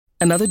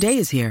Another day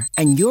is here,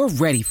 and you're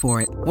ready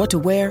for it. What to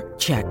wear?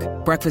 Check.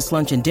 Breakfast,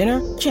 lunch, and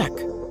dinner? Check.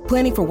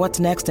 Planning for what's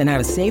next and how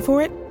to save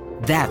for it?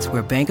 That's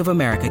where Bank of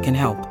America can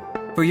help.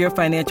 For your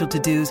financial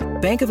to-dos,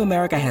 Bank of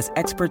America has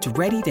experts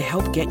ready to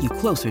help get you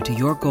closer to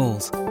your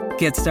goals.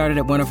 Get started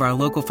at one of our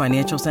local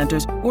financial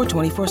centers or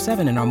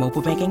 24/7 in our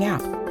mobile banking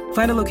app.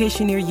 Find a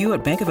location near you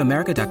at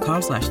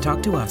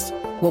bankofamerica.com/talktous.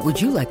 What would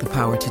you like the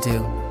power to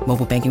do?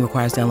 Mobile banking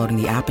requires downloading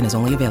the app and is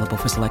only available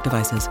for select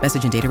devices.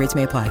 Message and data rates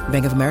may apply.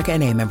 Bank of America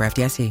N.A., member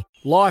FDIC.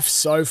 Life's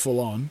so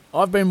full on.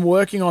 I've been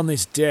working on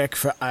this deck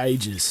for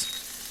ages.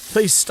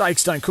 These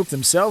steaks don't cook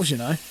themselves, you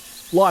know.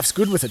 Life's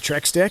good with a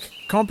Trex deck.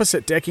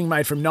 Composite decking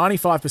made from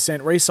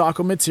 95%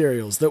 recycled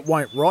materials that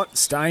won't rot,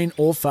 stain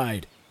or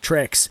fade.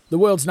 Trex, the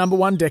world's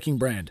 #1 decking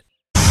brand.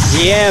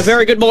 Yeah,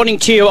 very good morning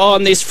to you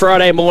on this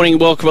Friday morning.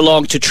 Welcome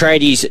along to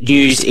Tradies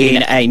News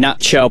in a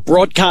Nutshell.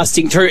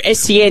 Broadcasting through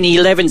SEN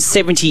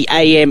 1170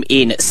 AM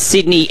in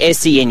Sydney,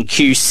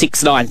 SENQ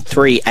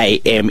 693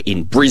 AM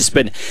in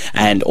Brisbane,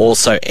 and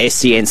also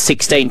SEN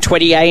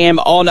 1620 AM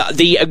on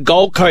the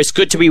Gold Coast.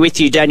 Good to be with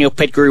you. Daniel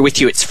Pettigrew with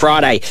you. It's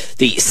Friday,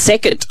 the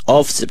 2nd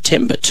of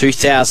September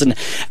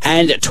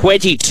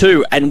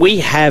 2022, and we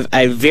have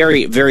a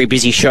very, very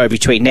busy show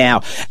between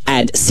now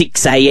and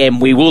 6 AM.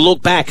 We will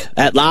look back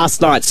at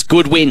last night's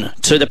good win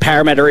to the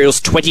Parramatta Eels,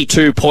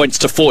 22 points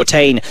to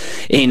 14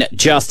 in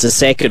just a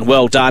second.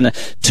 Well done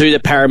to the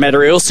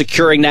Parramatta Eels,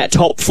 securing that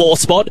top 4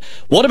 spot.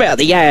 What about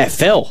the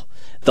AFL?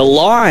 The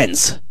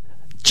Lions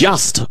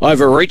just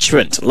over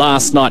Richmond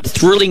last night.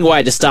 Thrilling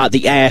way to start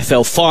the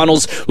AFL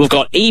finals. We've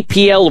got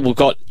EPL, we've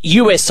got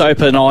US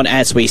Open on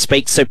as we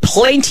speak, so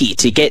plenty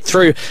to get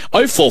through.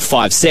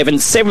 0457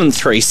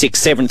 736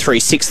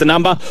 736 the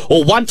number,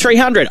 or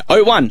 1300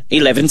 01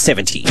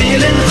 1170.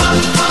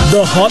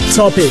 The hot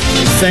topic,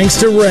 thanks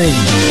to Rheem.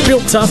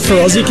 Built tough for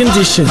Aussie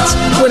conditions.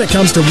 When it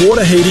comes to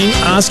water heating,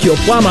 ask your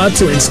plumber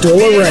to install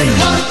a Rheem.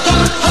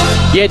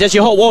 Yeah, does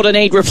your hot water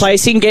need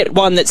replacing? Get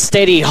one that's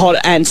steady, hot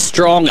and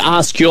strong.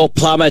 Ask your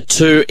plumber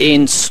to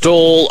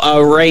install a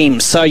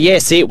Rheem. So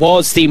yes, it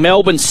was the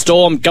Melbourne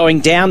Storm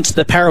going down to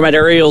the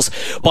Parramatta Eels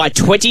by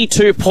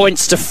 22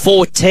 points to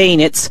 14.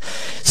 It's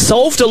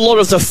solved a lot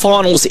of the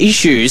finals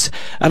issues,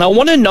 and I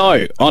want to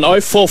know on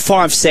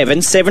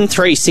 0457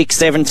 736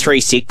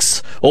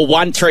 736 or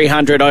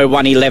 1300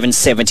 01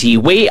 1170.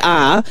 We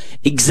are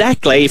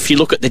exactly, if you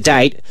look at the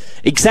date,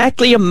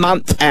 exactly a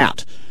month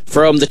out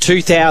from the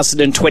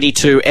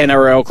 2022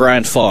 NRL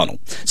Grand Final.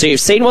 So you've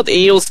seen what the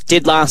Eels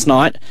did last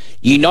night.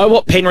 You know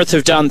what Penrith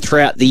have done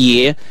throughout the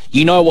year.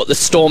 You know what the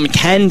Storm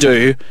can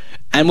do.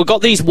 And we've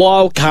got these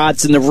wild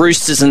cards in the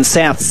Roosters and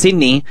South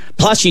Sydney.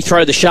 Plus you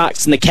throw the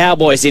Sharks and the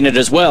Cowboys in it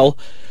as well.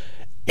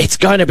 It's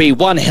going to be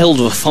one hell of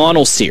a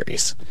final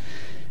series.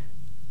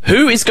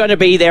 Who is going to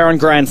be there on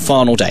Grand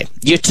Final day?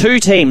 Your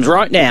two teams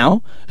right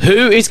now.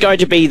 Who is going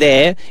to be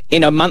there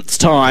in a month's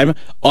time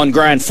on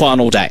Grand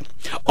Final day?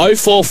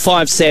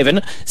 0457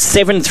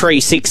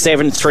 736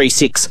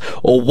 736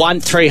 or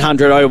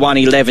 1300 01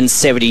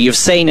 1170. You've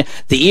seen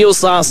the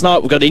Eels last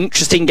night. We've got an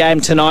interesting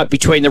game tonight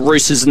between the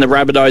Roosters and the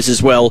Rabbitohs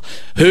as well.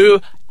 Who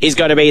is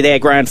going to be their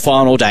Grand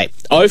Final day?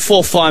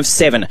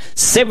 0457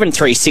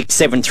 736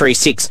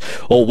 736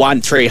 or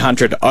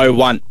 1300 01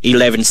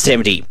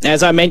 1170.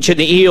 As I mentioned,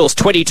 the Eels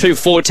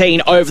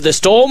 22-14 over the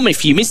Storm.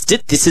 If you missed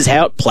it, this is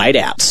how it played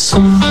out.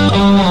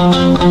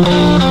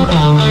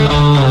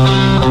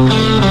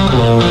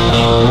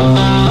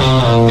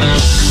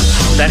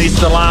 That is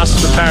the last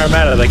of the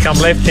Parramatta. They come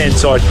left-hand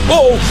side.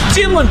 Oh,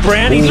 Dylan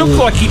Brown, he looked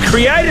like he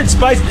created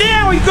space.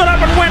 Now he got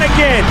up and went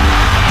again.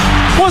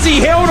 Was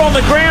he held on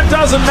the ground?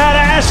 Doesn't matter.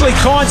 Ashley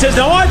Kine says,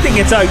 no, I think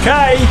it's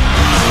okay.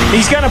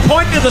 He's going to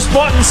point to the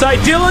spot and say,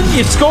 Dylan,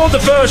 you've scored the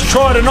first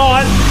try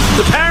tonight.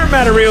 The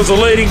Parramatta Eels are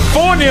leading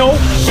 4-0.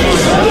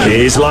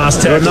 Here's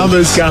last tackle.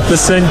 Numbers.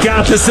 Gutherson,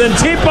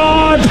 tip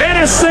on.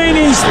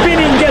 Penasini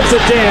spinning, gets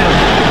it down.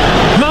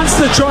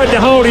 Munster tried to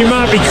hold him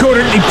up. He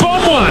couldn't. He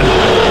bombed one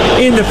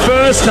in the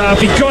first half.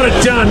 He got it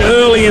done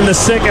early in the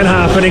second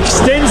half and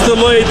extends the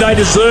lead. They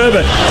deserve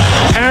it.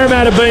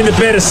 Parramatta being the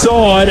better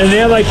side, and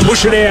now they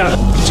push it out.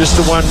 Just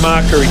the one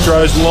marker. He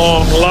throws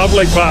long,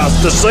 lovely pass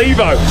to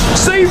Sevo.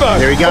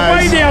 There he goes.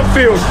 Away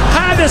downfield.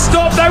 Hard to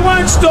stop. They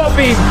won't stop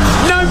him.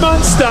 No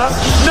Munster,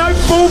 no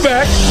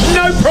fullback,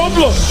 no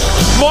problem.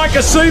 Micah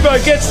Sevo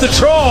gets the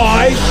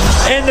try,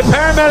 and the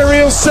Parramatta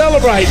Eels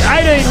celebrate.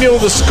 18-0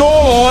 the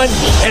scoreline,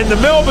 and the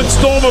Melbourne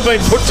Storm have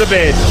been put to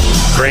bed.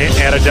 Grant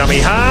out of dummy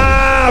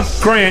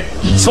half. Grant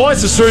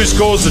slices through,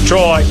 scores the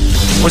try.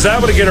 Was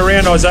able to get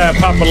around Isaiah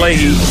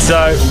Papali'i.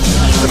 So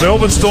the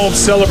Melbourne Storm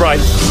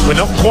celebrate. We're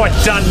not quite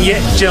done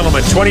yet,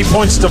 gentlemen. 20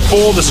 points to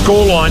 4, the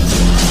scoreline.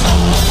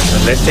 The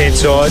left-hand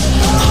side.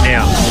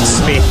 Now,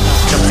 Smith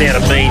comes down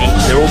to Meaney.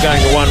 They're all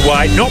going the one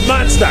way. Not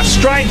Munster.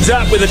 Straightens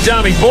up with a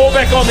dummy. Ball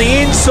back on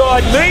the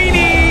inside.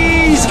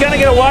 Meaney's going to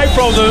get away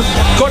from them.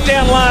 Got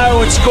down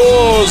low and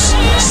scores.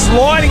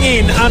 Sliding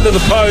in under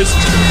the post.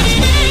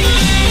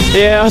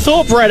 Yeah, I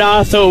thought Brett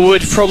Arthur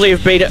would probably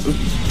have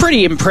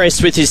pretty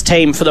impressed with his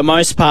team for the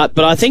most part,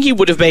 but I think he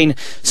would have been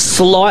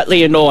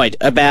slightly annoyed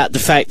about the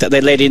fact that they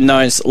let in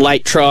those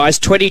late tries.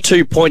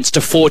 22 points to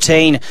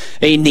 14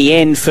 in the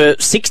end for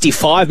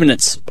 65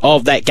 minutes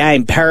of that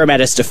game.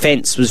 Parramatta's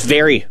defence was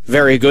very,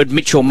 very good.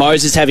 Mitchell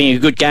Moses having a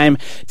good game.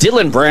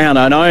 Dylan Brown,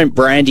 I know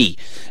Brandy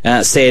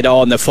said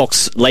on the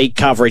Fox League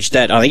coverage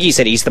that I think he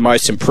said he's the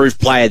most improved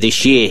player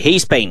this year.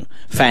 He's been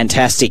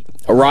fantastic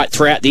right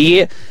throughout the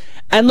year.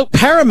 And look,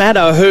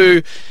 Parramatta,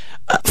 who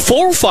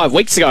 4 or 5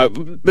 weeks ago,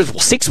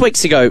 6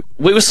 weeks ago,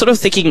 we were sort of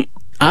thinking,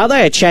 are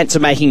they a chance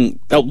of missing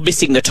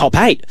the top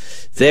 8?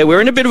 They were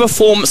in a bit of a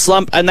form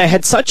slump and they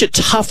had such a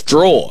tough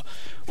draw.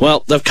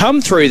 Well, they've come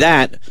through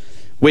that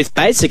with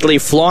basically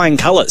flying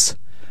colours.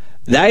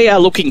 They are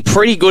looking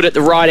pretty good at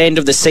the right end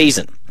of the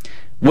season.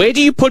 Where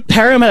do you put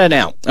Parramatta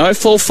now?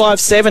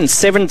 0457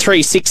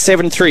 736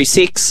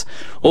 736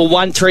 or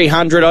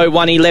 1300 01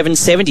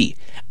 1170.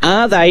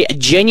 Are they a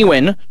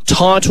genuine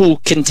title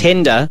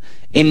contender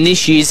in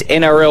this year's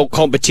NRL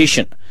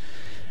competition?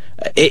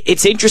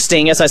 It's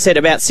interesting, as I said,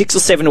 about 6 or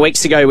 7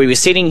 weeks ago, we were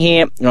sitting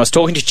here, and I was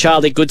talking to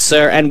Charlie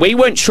Goodsir, and we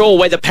weren't sure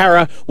whether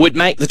Para would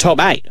make the top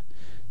 8.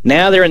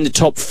 Now they're in the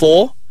top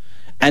 4,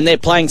 and they're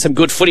playing some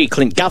good footy.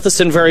 Clint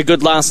Gutherson, very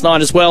good last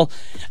night as well.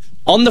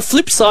 On the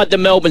flip side, the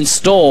Melbourne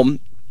Storm,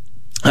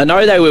 I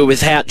know they were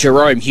without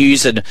Jerome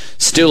Hughes and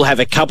still have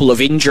a couple of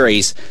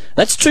injuries.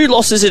 That's 2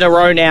 losses in a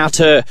row now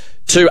to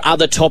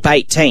other top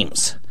 8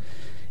 teams.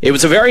 It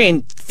was a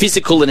very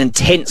physical and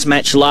intense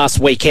match last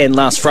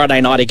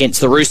Friday night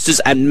against the Roosters,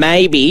 and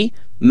maybe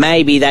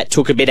that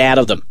took a bit out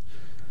of them.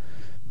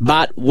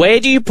 But where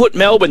do you put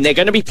Melbourne? They're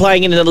going to be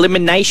playing in an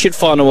elimination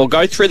final. We'll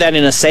go through that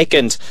in a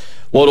second,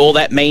 what all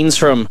that means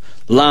from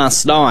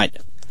last night.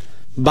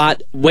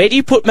 But where do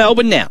you put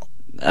Melbourne now?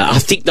 I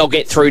think they'll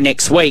get through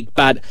next week,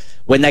 but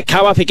when they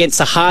come up against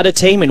a harder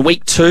team in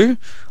week 2,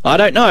 I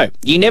don't know.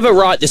 You never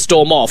write the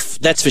Storm off,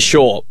 that's for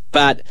sure.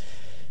 But,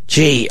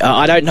 gee,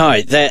 I don't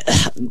know.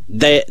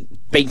 They've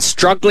been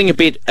struggling a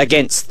bit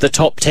against the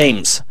top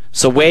teams.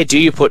 So where do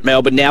you put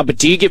Melbourne now? But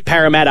do you give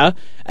Parramatta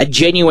a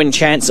genuine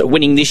chance at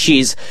winning this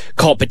year's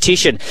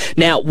competition?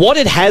 Now, what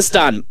it has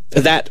done,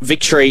 that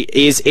victory,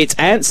 is it's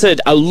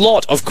answered a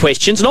lot of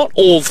questions, not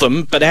all of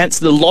them, but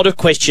answered a lot of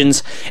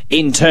questions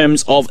in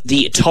terms of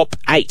the top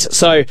 8.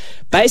 So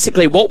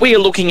basically what we are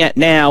looking at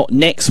now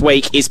next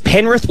week is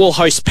Penrith will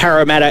host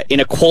Parramatta in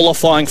a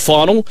qualifying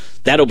final.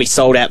 That'll be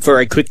sold out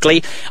very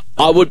quickly.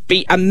 I would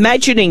be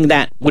imagining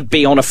that would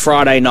be on a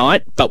Friday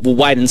night, but we'll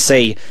wait and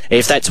see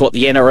if that's what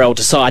the NRL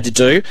decide to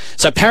do.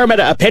 So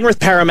Penrith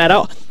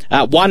Parramatta,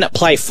 1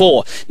 play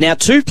 4. Now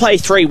 2 play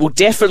 3 will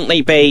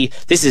definitely be,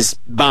 this is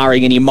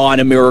barring any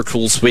minor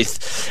miracles with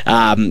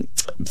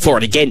for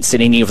and against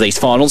in any of these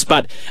finals,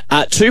 but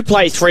 2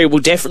 play 3 will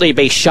definitely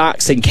be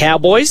Sharks and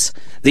Cowboys.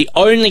 The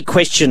only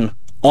question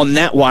on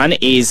that one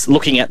is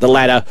looking at the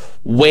ladder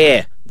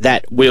where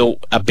that will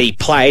be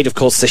played. Of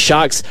course, the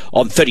Sharks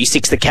on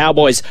 36, the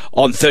Cowboys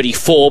on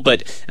 34,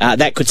 but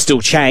that could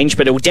still change.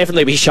 But it will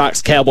definitely be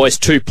Sharks, Cowboys,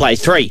 2 play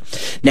 3.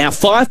 Now,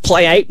 5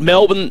 play 8,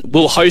 Melbourne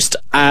will host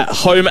a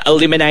home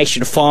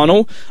elimination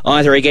final,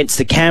 either against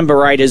the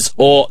Canberra Raiders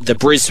or the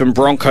Brisbane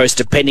Broncos,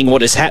 depending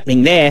what is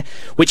happening there,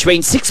 which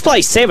means 6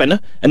 play 7,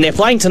 and they're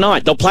playing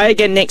tonight. They'll play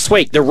again next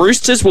week. The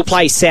Roosters will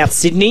play South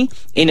Sydney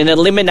in an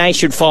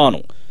elimination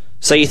final.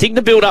 So you think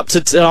the build-up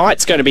to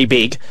tonight's going to be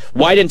big?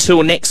 Wait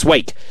until next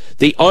week.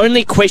 The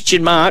only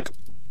question mark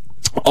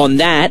on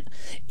that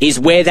is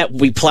where that will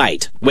be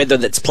played, whether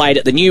that's played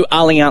at the new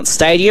Allianz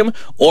Stadium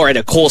or at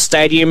a core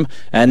stadium,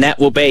 and that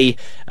will be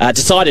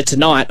decided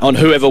tonight on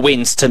whoever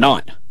wins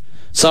tonight.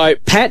 So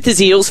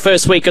Panthers Eels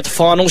first week of the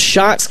finals,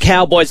 Sharks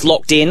Cowboys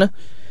locked in,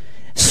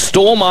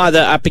 Storm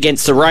either up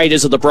against the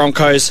Raiders or the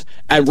Broncos,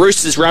 and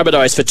Roosters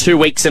Rabbitohs for 2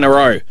 weeks in a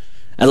row.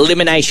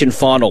 Elimination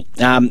final.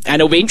 And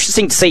it'll be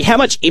interesting to see how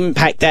much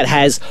impact that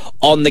has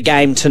on the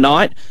game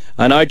tonight.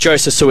 I know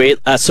Joseph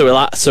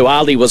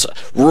Suaalii was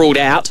ruled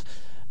out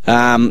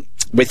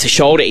with the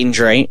shoulder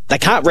injury. They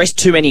can't rest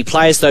too many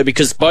players, though,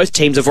 because both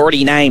teams have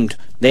already named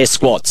their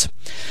squads.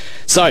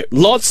 So,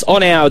 lots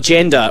on our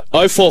agenda.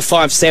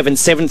 0457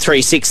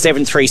 736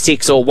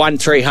 736 or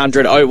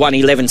 1300 01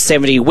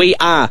 1170. We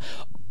are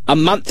a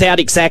month out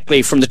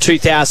exactly from the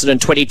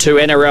 2022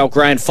 NRL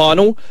Grand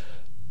Final.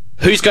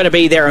 Who's going to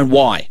be there and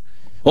why?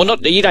 Well,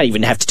 you don't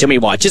even have to tell me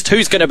why. Just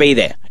who's going to be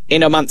there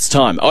in a month's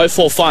time.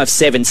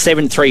 0457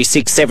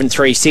 736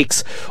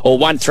 736 or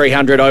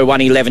 1300 01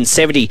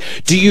 1170.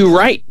 Do you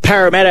rate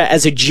Parramatta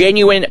as a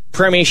genuine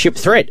premiership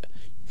threat?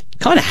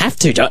 Kind of have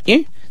to, don't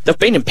you? They've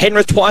been in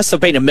Penrith twice. They've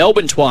been in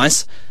Melbourne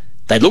twice.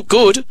 They look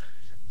good.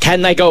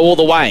 Can they go all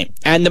the way?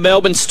 And the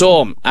Melbourne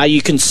Storm, are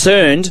you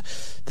concerned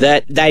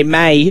that they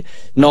may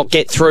not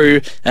get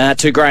through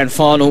to grand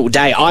final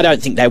day? I don't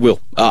think they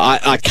will.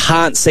 I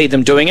can't see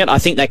them doing it. I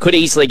think they could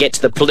easily get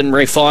to the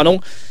preliminary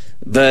final.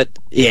 But,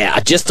 yeah,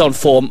 just on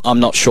form, I'm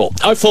not sure.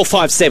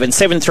 0457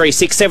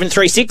 736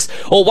 736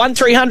 or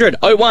 1300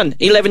 01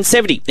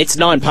 1170. It's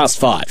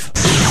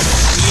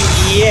 5:09.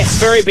 Yes,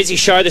 very busy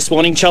show this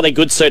morning. Charlie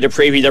Goodsir to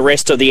preview the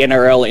rest of the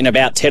NRL in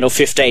about 10 or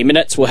 15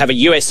 minutes. We'll have a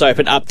US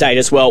Open update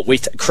as well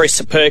with Chris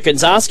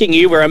Perkins. Asking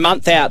you, we're a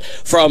month out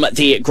from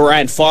the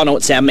grand final.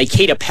 It's our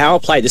Makita power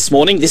play this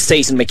morning. This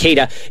season,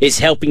 Makita is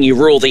helping you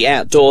rule the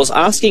outdoors.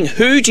 Asking,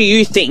 who do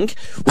you think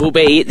will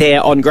be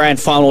there on grand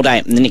final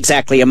day in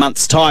exactly a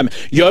month's time?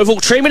 Yeovil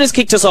Treatment has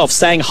kicked us off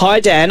saying, "Hi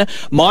Dan,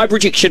 my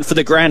prediction for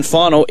the grand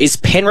final is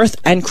Penrith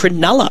and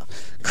Cronulla."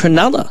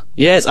 Cronulla,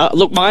 yes.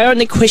 Look, my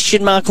only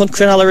question mark on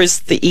Cronulla is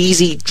the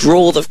easy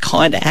draw they've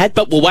kind of had,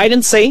 but we'll wait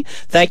and see.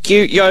 Thank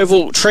you,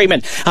 Yeovil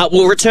Treatment.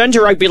 We'll return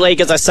to rugby league,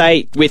 as I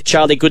say, with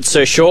Charlie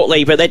Goodsir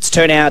shortly, but let's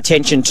turn our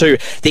attention to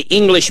the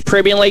English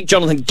Premier League.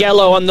 Jonathan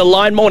Gallo on the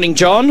line. Morning,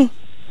 John.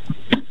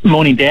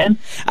 Morning, Dan.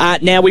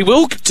 Now, we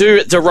will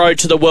do the road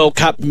to the World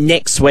Cup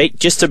next week,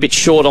 just a bit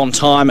short on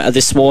time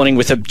this morning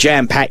with a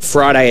jam-packed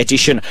Friday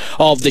edition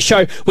of the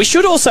show. We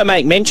should also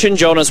make mention,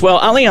 John, as well,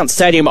 Allianz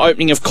Stadium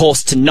opening, of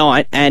course,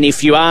 tonight, and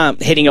if you are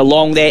heading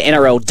along there,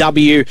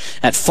 NRLW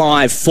at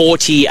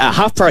 5:40,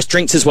 half-price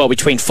drinks as well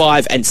between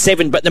 5 and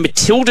 7, but the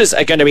Matildas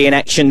are going to be in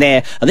action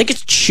there. I think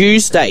it's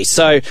Tuesday,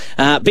 so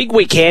big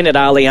weekend at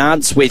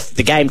Allianz with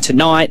the game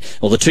tonight,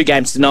 or the two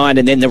games tonight,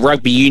 and then the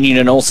Rugby Union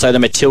and also the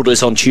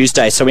Matildas on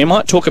Tuesday. So we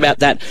might talk about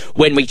that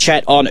when we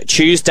chat on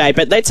Tuesday.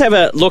 But let's have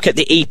a look at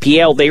the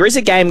EPL. There is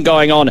a game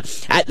going on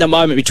at the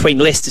moment between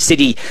Leicester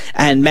City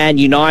and Man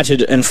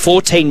United, and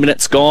 14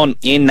 minutes gone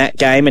in that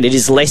game, and it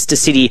is Leicester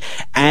City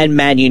and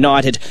Man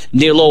United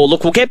 0-0.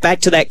 Look, we'll get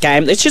back to that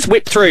game. Let's just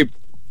whip through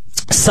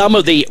some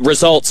of the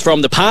results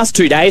from the past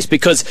 2 days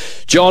because,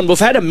 John, we've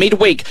had a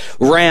midweek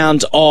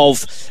round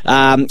of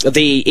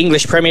the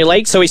English Premier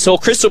League. So we saw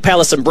Crystal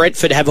Palace and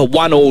Brentford have a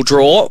 1-1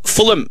 draw.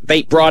 Fulham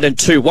beat Brighton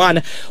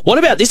 2-1. What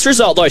about this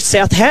result, though?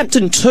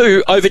 Southampton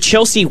 2 over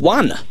Chelsea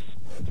 1.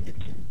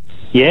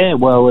 Yeah,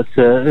 well, it's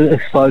a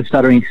slow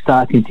stuttering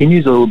start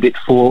continues a little bit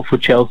for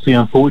Chelsea,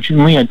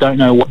 unfortunately. I don't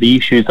know what the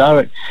issues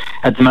are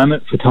at the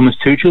moment for Thomas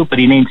Tuchel, but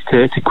he needs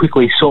to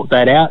quickly sort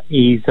that out.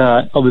 He's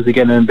obviously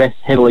going to invest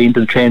heavily into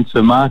the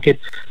transfer market.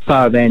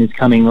 Faravan is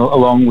coming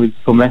along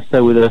from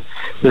Leicester with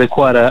a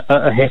quite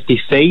a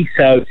hefty fee,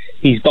 so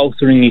he's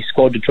bolstering his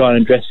squad to try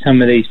and address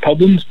some of these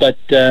problems. But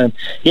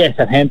yeah,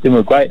 Southampton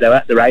were great. They were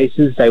at the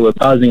races. They were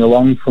buzzing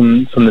along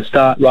from the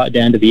start right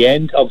down to the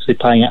end, obviously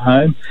playing at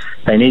home.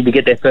 They need to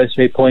get their first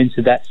 3 points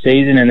of that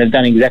season, and they've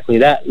done exactly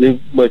that,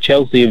 where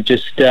Chelsea have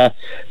just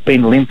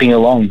been limping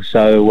along.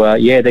 So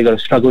yeah, they've got a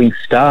struggling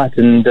start,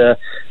 and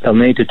they'll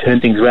need to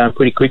turn things around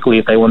pretty quickly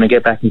if they want to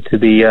get back into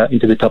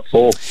the top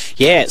 4.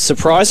 Yeah,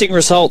 surprising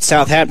result.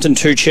 Southampton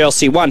 2,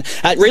 Chelsea 1.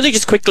 Really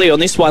just quickly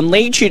on this one,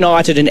 Leeds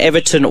United and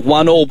Everton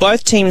 1-1.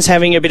 Both teams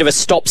having a bit of a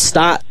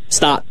stop-start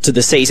to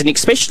the season,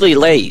 especially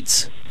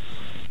Leeds.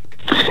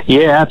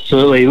 Yeah,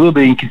 absolutely. A little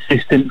bit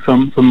inconsistent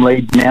from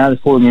Leeds now. They're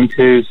falling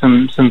into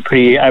some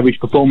pretty average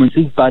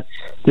performances, but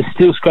they're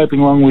still scraping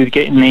along with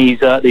getting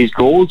these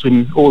goals,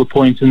 when all the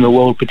points in the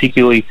world,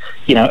 particularly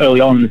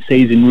early on in the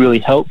season, really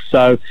helped.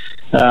 So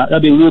they'll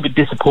be a little bit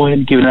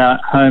disappointed given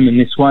at home in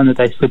this one that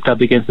they slipped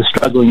up against the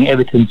struggling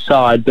Everton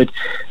side, but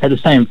at the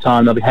same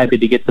time they'll be happy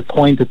to get the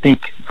point. I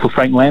think for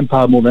Frank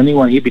Lampard more than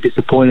anyone, he'd be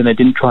disappointed they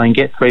didn't try and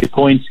get 3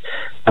 points.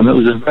 It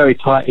was a very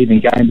tight, even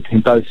game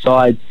between both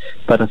sides,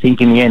 but I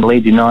think in the end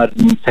Leeds United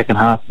in the second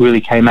half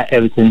really came at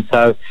Everton,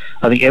 so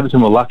I think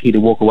Everton were lucky to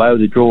walk away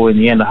with a draw in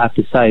the end, I have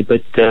to say.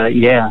 But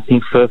yeah, I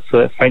think for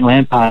Frank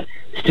Lampard,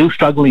 still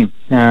struggling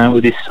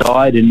with this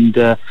side, and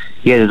yeah,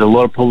 there's a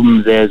lot of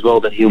problems there as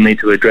well that he'll need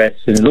to address.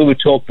 And there's a little bit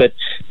of talk that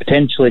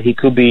potentially he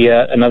could be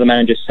another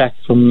manager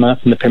sacked from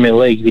the Premier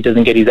League if he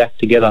doesn't get his act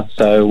together.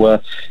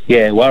 So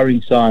yeah,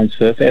 worrying signs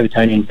for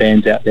Evertonian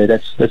fans out there,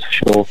 that's for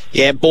sure.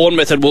 Yeah,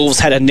 Bournemouth and Wolves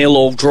had a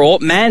 0-0 draw.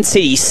 Man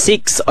City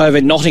 6 over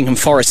Nottingham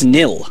Forest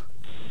 0.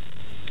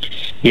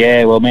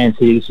 Yeah, well, Man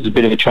City, this was a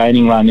bit of a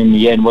training run in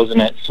the end,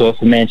 wasn't it? So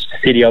for Manchester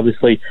City,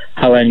 obviously,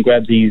 Haaland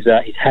grabs his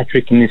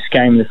hat-trick in this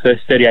game in the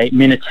first 38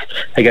 minutes.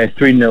 They go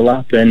 3-0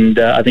 up, and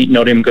I think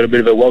Nottingham got a bit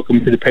of a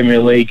welcome to the Premier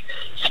League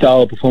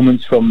style of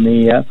performance from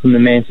the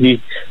Man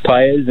City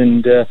players,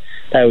 and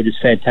they were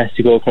just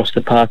fantastic all across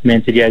the park.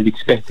 Man City, as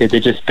expected,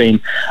 they've just been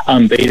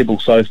unbeatable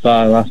so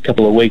far the last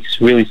couple of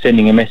weeks, really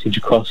sending a message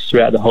across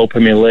throughout the whole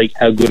Premier League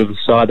how good of a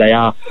side they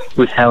are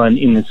with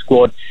Haaland in the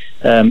squad.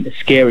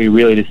 Scary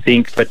really to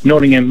think, but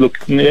Nottingham, look,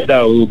 they were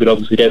a little bit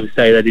obviously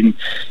devastated. They didn't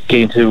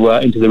get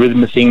into the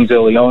rhythm of things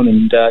early on,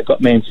 and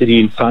got Man City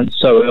in front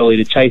so early.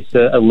 To chase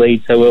a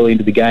lead so early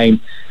into the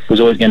game was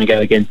always going to go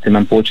against them,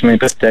 unfortunately,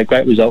 but a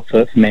great result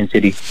for Man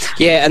City.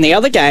 Yeah, and the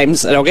other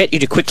games, and I'll get you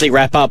to quickly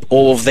wrap up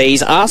all of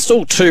these.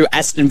 Arsenal 2,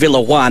 Aston Villa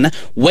 1.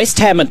 West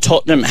Ham and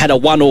Tottenham had a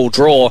 1-1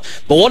 draw.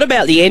 But what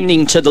about the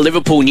ending to the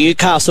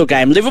Liverpool-Newcastle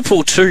game?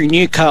 Liverpool 2,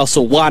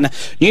 Newcastle 1.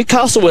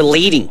 Newcastle were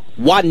leading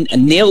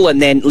 1-0,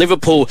 and then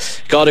Liverpool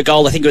got a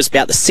goal, I think it was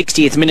about the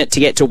 60th minute,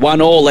 to get to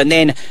 1-1, and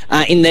then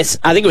in this,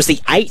 I think it was the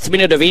 8th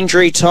minute of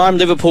injury time,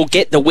 Liverpool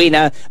get the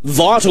winner.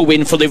 Vital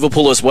win for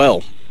Liverpool as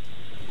well.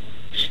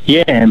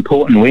 Yeah,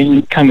 important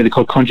win. Came with a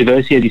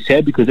controversy, as you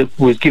said, because it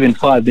was given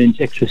 5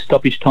 minutes extra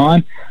stoppage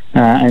time.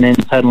 and then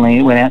suddenly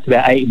it went out to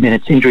about 8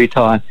 minutes injury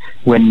time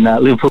when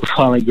Liverpool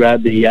finally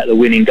grabbed the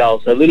winning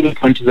goal. So a little bit of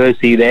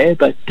controversy there,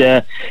 but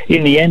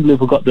in the end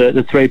Liverpool got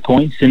the 3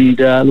 points, and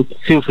look,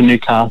 feel for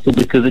Newcastle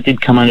because it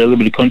did come under a little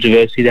bit of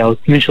controversy. They were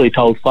initially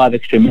told 5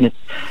 extra minutes,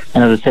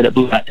 and as I said, it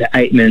blew out to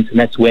 8 minutes, and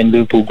that's when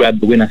Liverpool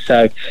grabbed the winner.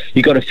 So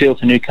you got to feel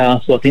for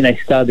Newcastle. I think they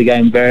started the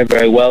game very,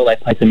 very well. They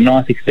played some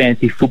nice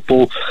expansive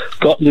football,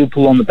 got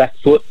Liverpool on the back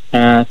foot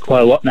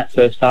quite a lot in that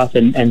first half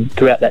and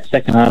throughout that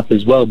second half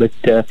as well. But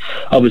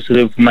obviously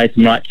Liverpool made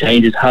some right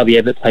changes. Harvey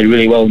Everett played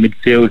really well in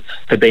midfield.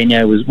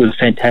 Fabinho was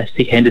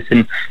fantastic.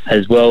 Henderson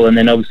as well. And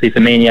then obviously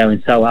Firmino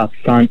and Salah up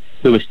front.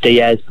 Luis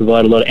Diaz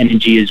provided a lot of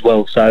energy as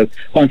well. So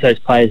once those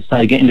players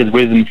started getting into the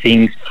rhythm of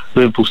things,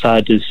 Liverpool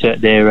started to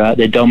assert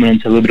their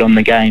dominance a little bit on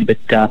the game. But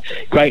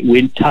great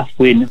win, tough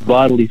win,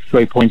 vitally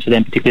 3 points for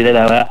them, particularly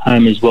that they were at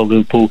home as well,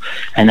 Liverpool,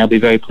 and they'll be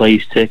very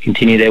pleased to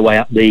continue their way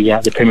up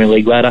the Premier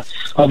League ladder.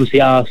 Obviously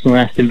Arsenal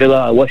and Aston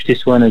Villa, I watched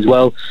this one as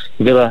well.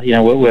 Villa,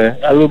 were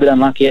a little bit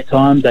unlucky at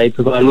times. They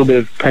provided a little bit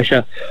of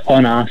pressure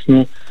on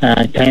Arsenal.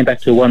 Came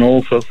back to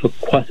 1-1 for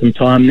quite some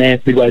time there,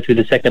 midway through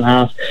the second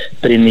half,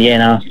 but in the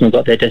end Arsenal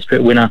got their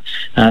desperate winner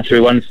through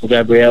a wonderful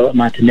Gabriel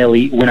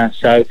Martinelli winner.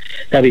 So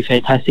that'll be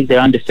fantastic. They're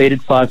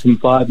undefeated, 5 from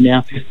 5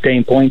 now,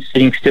 15 points,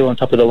 sitting still on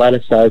top of the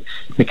ladder. So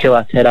Mikel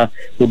Arteta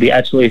will be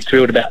absolutely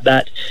thrilled about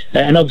that.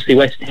 And obviously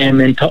West Ham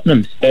and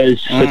Tottenham.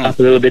 Spurs split up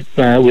a little bit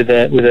with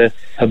a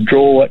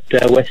draw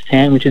at West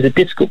Ham, which is a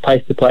difficult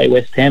place to play.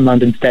 West Ham,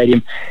 London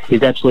Stadium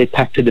is absolutely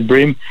packed to the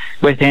brim.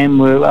 West Ham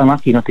were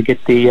unlucky not to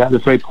get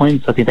the 3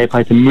 points. I think they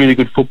played some really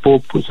good football,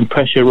 put some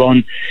pressure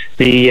on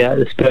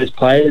the Spurs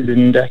players,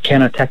 and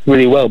counter-attacked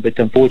really well. But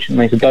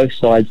unfortunately for both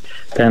sides,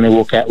 they only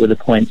walk out with a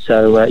point.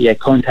 So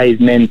Conte's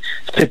men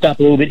slipped up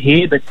a little bit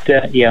here, but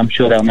I'm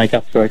sure they'll make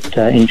up for it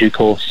in due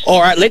course.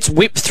 All right, let's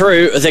whip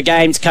through the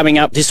games coming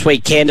up this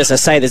weekend. As I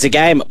say, there's a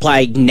game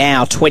playing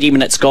now, 20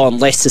 minutes gone,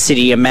 Leicester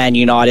City and Man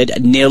United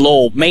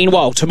 0-0.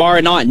 Meanwhile, tomorrow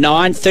night,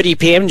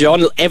 9:30pm,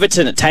 John,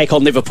 Everton take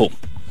on Liverpool.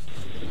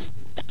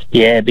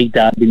 Yeah, big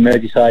derby,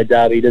 Merseyside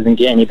derby. Doesn't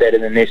get any better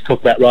than this.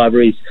 Talk about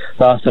rivalries.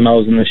 Last time I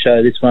was on the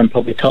show, this one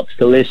probably tops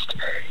the list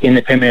in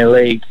the Premier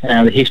League.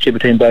 The history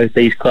between both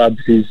these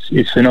clubs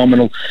is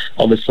phenomenal.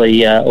 Obviously,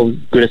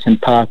 Goodison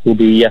Park will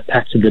be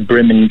packed to the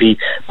brim and be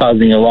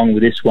buzzing along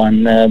with this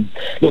one.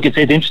 Look, it's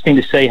interesting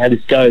to see how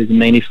this goes. I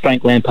mean, if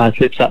Frank Lampard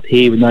slips up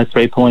here with no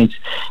 3 points,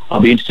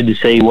 I'll be interested to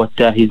see what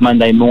his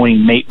Monday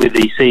morning meet with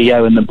the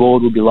CEO and the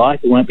board will be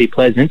like. It won't be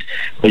pleasant,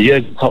 but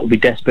Jurgen Klopp will be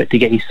desperate to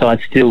get his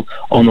side still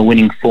on the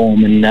winning form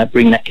and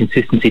bring that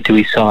consistency to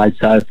his side.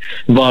 So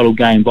vital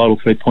game, vital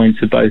 3 points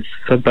for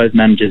both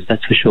managers,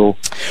 that's for sure.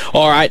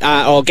 All right,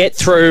 I'll get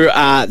through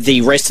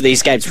the rest of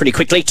these games pretty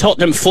quickly.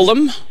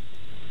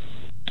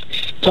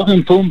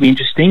 Fulham will be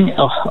interesting.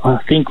 I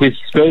think with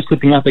Spurs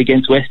slipping up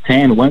against West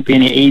Ham, it won't be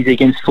any easy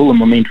against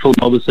Fulham. I mean, Fulham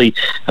obviously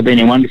have been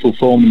in wonderful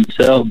form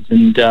themselves,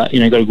 and got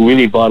a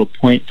really vital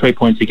 3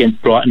 points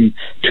against Brighton,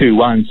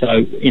 2-1.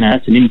 So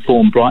that's an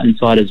informed Brighton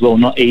side as well,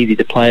 not easy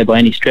to play by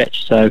any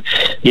stretch. So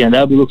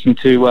they'll be looking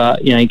to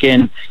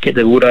again get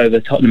the wood over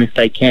Tottenham if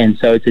they can.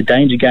 So it's a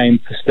danger game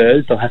for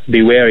Spurs. They'll have to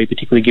be wary,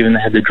 particularly given they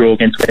had the draw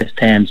against West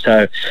Ham.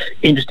 So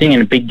interesting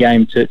and a big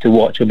game to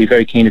watch. I'll be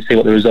very keen to see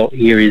what the result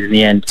here is in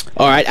the end.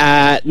 All right.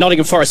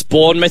 Nottingham Forest,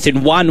 Bournemouth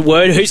in one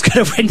word. Who's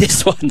going to win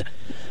this one?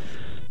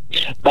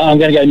 I'm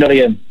going to go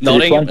Nottingham.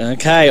 Nottingham.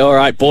 Okay, all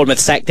right. Bournemouth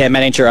sacked their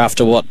manager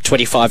after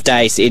 25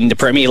 days in the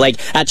Premier League.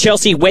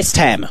 Chelsea, West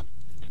Ham.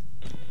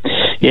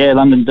 Yeah,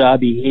 London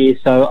derby here,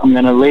 so I'm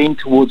going to lean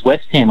towards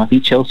West Ham. I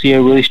think Chelsea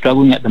are really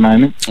struggling at the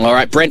moment. All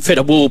right. Brentford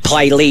will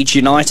play Leeds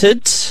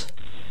United.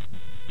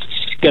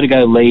 Got to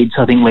go Leeds.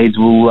 I think Leeds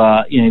will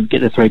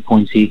get the 3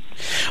 points here.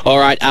 All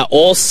right.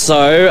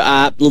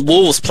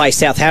 Wolves play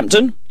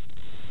Southampton.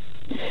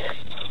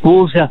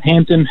 Wolves,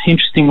 Southampton,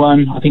 interesting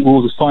one. I think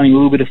Wolves are finding a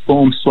little bit of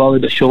form slowly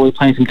but surely,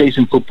 playing some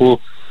decent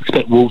football.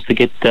 Expect Wolves to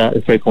get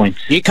the 3 points.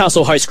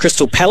 Newcastle host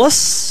Crystal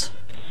Palace.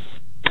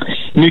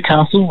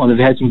 Newcastle, they've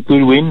had some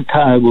good win,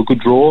 good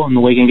draw on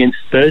the weekend against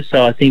Spurs,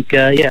 so I think,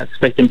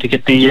 expect them to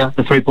get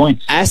the 3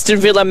 points. Aston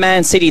Villa,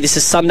 Man City, this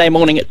is Sunday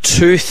morning at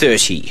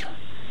 2:30.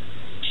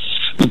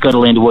 We've got to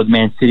lean towards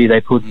Man City. They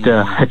put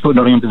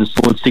Nottingham to the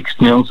sword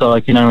 6-0, so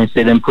I can only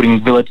see them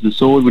putting Villa to the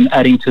sword and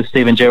adding to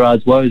Steven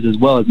Gerrard's woes as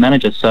well as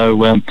manager. So you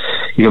got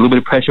a little bit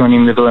of pressure on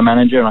him, the Villa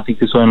manager, and I think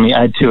this will only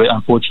add to it,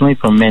 unfortunately,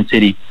 from Man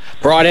City.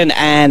 Brighton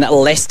and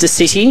Leicester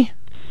City.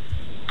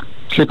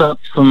 Slip up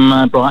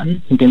from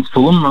Brighton against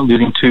Fulham,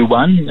 losing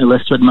 2-1.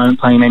 Leicester at the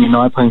moment playing Man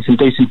United, playing some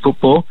decent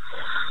football.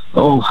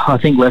 I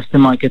think Leicester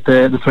might get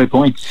the 3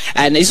 points.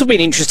 And this will be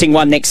an interesting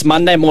one next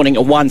Monday morning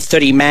at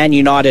 1:30. Man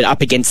United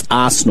up against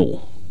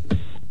Arsenal.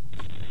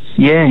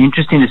 Yeah,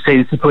 interesting to see.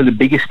 This is probably the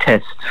biggest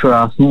test for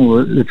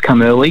Arsenal that's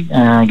come early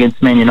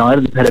against Man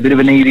United. They've had a bit of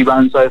an easy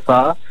run so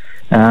far.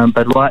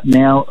 But right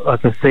now, I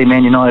can see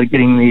Man United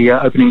getting the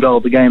opening goal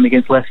of the game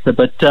against Leicester.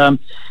 But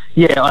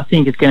yeah, I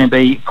think it's going to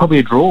be probably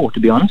a draw, to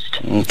be honest.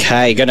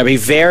 Okay, going to be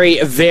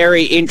very,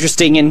 very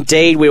interesting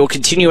indeed. We will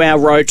continue our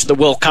road to the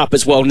World Cup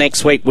as well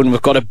next week when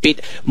we've got a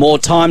bit more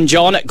time.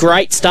 John,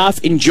 great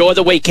stuff. Enjoy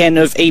the weekend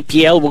of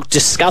EPL. We'll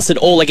discuss it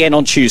all again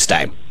on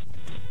Tuesday.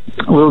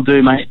 Will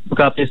do, mate.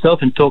 Look after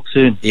yourself and talk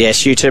soon.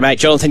 Yes, you too, mate.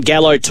 Jonathan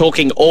Gallo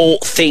talking all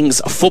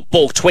things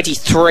football.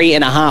 5:23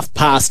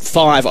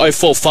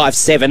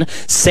 0457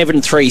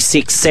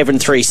 736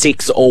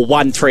 736 or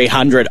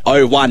 1300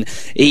 01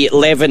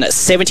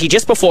 1170.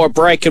 Just before a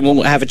break, and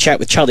we'll have a chat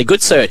with Charlie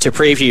Goodsir to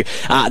preview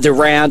the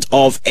round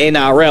of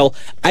NRL.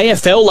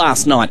 AFL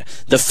last night,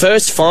 the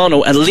first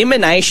final,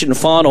 elimination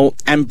final,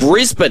 and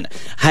Brisbane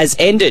has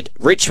ended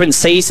Richmond's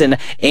season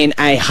in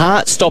a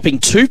heart-stopping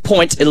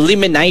 2-point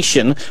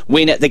elimination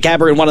win at the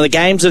Gabba in one of the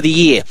games of the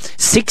year.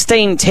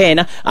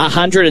 16-10,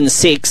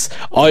 106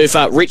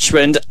 over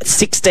Richmond,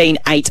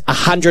 16-8,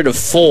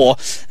 104,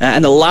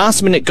 and a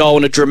last-minute goal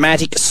and a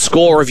dramatic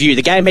score review.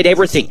 The game had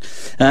everything.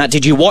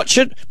 Did you watch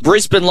it?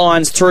 Brisbane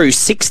Lions through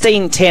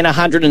 16-10,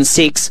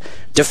 106,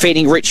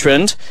 defeating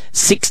Richmond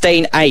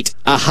 16-8,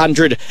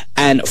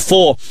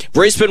 104.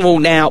 Brisbane will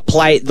now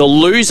play the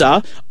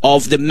loser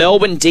of the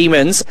Melbourne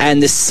Demons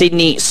and the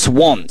Sydney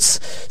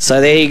Swans.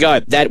 So there you go.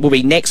 That will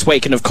be next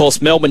week. And of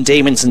course, Melbourne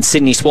Demons and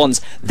Sydney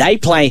Swans, they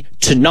play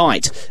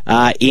tonight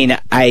in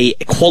a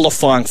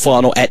qualifying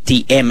final at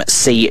the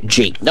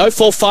MCG.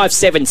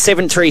 0457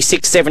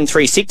 736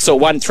 736 or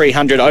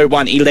 1300 01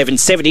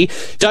 1170.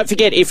 Don't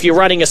forget, if you're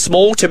running a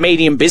small to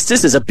medium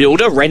business as a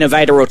builder,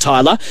 renovator or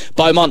tiler,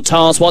 Beaumont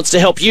Tiles wants to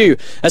help you.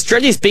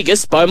 Australia's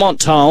biggest,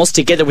 Beaumont Tiles,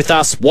 together with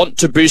us, want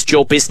to boost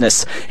your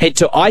business. Head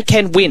to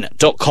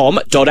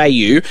iCanWin.com.au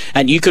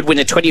and you could win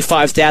a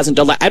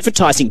 $25,000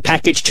 advertising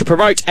package to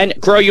promote and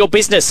grow your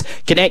business.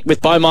 Connect with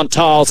Beaumont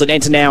Tiles and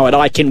enter now at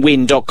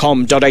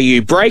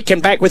iCanWin.com.au. Break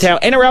and back with our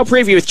NRL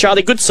preview with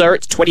Charlie Goodsir.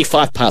 It's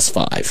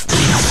 5:25.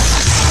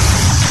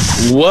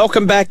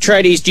 Welcome back,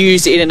 Tradies.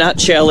 News in a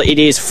nutshell. It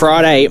is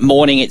Friday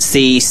morning. It's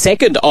the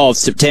 2nd of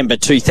September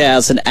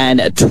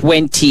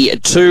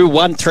 2022.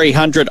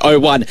 1300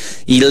 01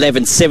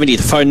 1170.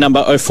 The phone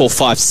number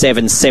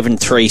 0457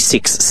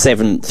 736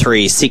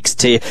 736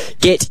 to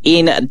get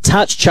in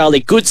touch. Charlie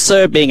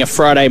Goodsir, being a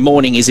Friday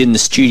morning, is in the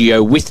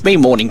studio with me.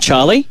 Morning,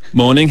 Charlie.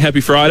 Morning.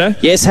 Happy Friday.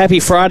 Yes, happy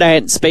Friday.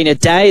 It's been a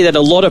day that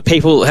a lot of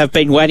people have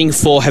been waiting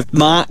for, have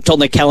marked on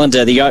the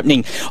calendar, the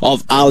opening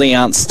of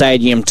Allianz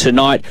Stadium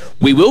tonight.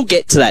 We will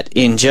get to that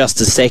in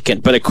just a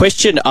second, but a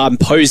question I'm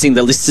posing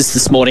the listeners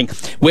this morning: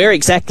 we're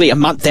exactly a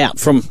month out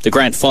from the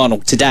grand final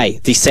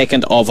today, the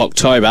 2nd of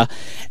October.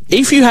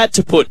 If you had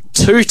to put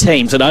two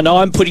teams, and I know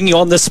I'm putting you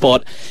on the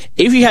spot,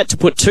 if you had to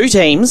put two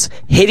teams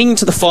heading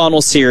to the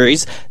final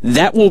series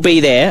that will be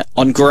there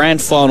on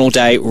grand final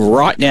day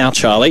right now,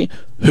 Charlie,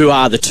 who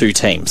are the two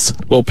teams?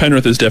 Well,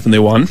 Penrith is definitely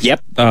one.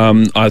 Yep.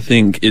 I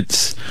think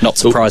it's... Not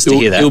surprised to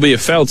hear that. It'll be a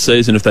failed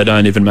season if they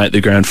don't even make the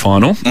grand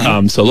final.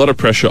 Mm-hmm. So a lot of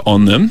pressure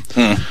on them.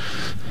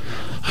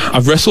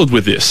 I've wrestled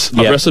with this.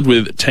 Yep. I've wrestled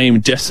with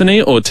Team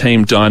Destiny or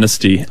Team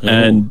Dynasty. Ooh.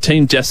 And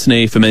Team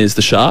Destiny for me is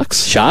the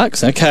Sharks.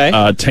 Sharks,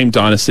 okay. Team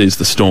Dynasty is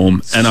the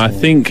Storm. And I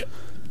think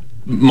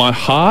my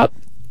heart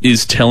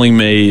is telling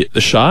me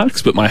the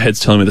Sharks, but my head's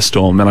telling me the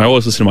Storm, and I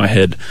always listen to my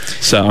head,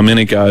 so I'm going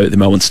to go the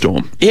Melbourne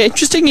Storm. Yeah,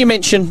 interesting you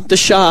mentioned the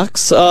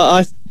Sharks.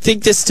 I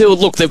think they're still,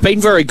 look, they've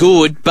been very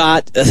good,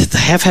 but they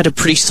have had a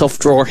pretty soft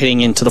draw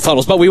heading into the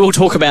finals, but we will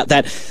talk about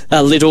that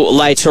a little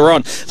later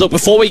on. Look,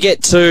 before we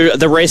get to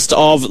the rest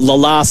of the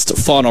last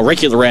final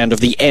regular round of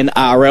the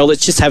NRL,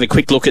 let's just have a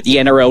quick look at the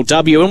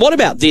NRLW. And what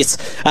about this?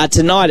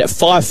 Tonight at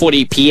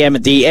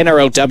 5:40pm, the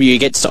NRLW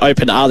gets to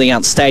open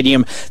Allianz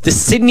Stadium. The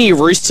Sydney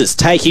Roosters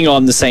taking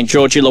on the St.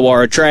 George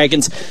Illawarra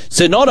Dragons.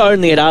 So not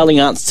only at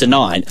Allianz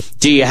tonight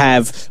do you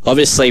have,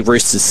 obviously,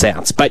 Roosters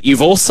Sounds, but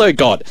you've also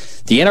got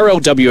the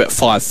NRLW at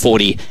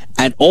 5:40,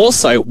 and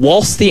also,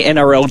 whilst the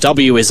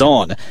NRLW is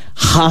on,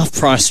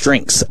 half-price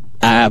drinks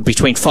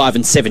between 5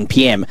 and 7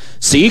 p.m.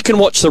 So you can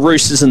watch the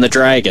Roosters and the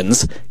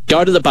Dragons,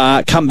 go to the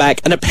bar, come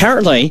back, and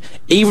apparently,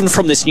 even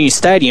from this new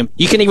stadium,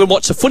 you can even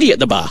watch the footy at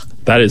the bar.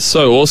 That is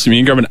so awesome.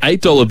 You can grab an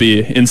 $8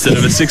 beer instead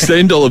of a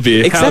 $16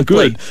 beer. Exactly. How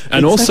good.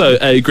 And also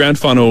a grand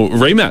final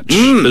rematch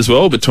as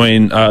well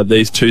between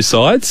these two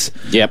sides.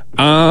 Yep.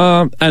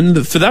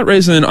 And for that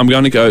reason, I'm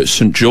going to go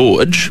St.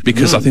 George,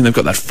 because I think they've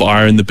got that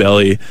fire in the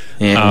belly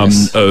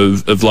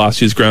of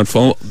last year's grand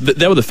final.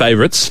 They were the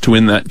favourites to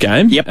win that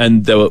game. Yep.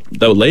 And they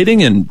were leading,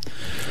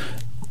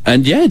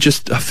 and yeah,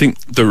 just I think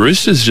the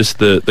Roosters, just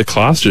the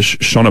class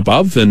just shone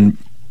above, and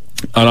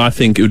I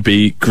think it would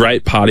be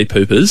great party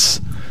poopers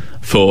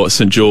for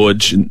St.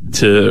 George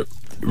to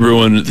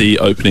ruin the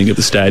opening of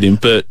the stadium.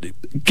 But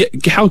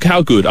how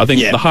good. I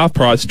think the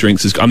half-price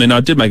drinks is... I mean,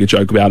 I did make a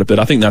joke about it, but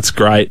I think that's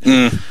great.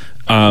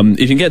 If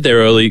you can get there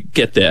early,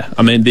 get there.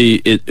 I mean,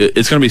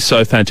 it's going to be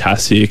so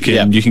fantastic,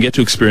 and you can get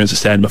to experience the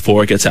stand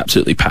before it gets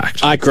absolutely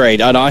packed. I agreed,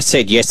 and I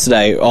said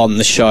yesterday on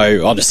the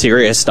show, on a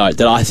serious note,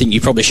 that I think you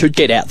probably should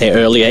get out there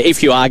earlier.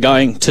 If you are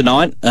going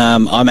tonight,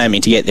 I'm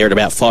aiming to get there at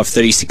about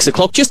 5:30, 6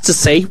 o'clock, just to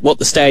see what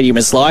the stadium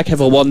is like,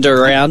 have a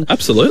wander around.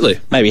 Absolutely.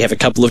 Maybe have a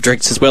couple of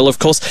drinks as well, of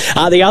course.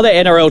 The other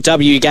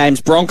NRLW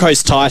games,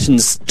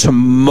 Broncos-Titans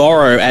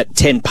tomorrow at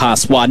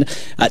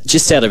 1:10.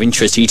 Just out of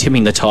interest, are you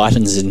tipping the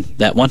Titans in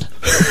that one?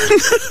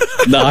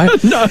 No?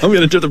 No, I'm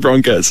going to tip the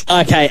Broncos.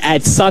 Okay,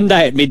 at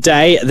Sunday at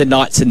midday, the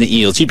Knights and the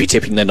Eels. You'd be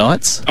tipping the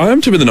Knights? I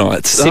am tipping the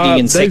Knights. Sitting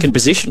in second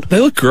position. They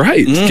look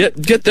great.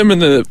 Get them in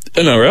the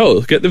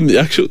NRL. Get them the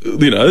actual,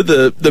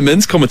 the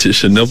men's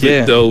competition. They'll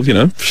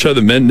show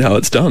the men how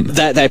it's done.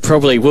 They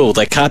probably will.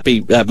 They can't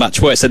be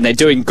much worse, and they're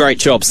doing a great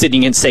job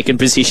sitting in second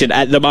position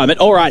at the moment.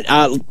 All right,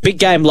 big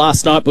game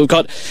last night. We've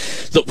got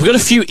a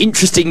few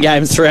interesting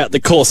games throughout the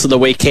course of the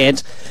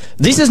weekend.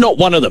 This is not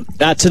one of them.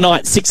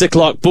 Tonight, 6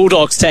 o'clock,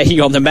 Bulldogs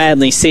taking on the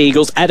Manly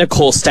Seagulls at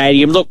Accor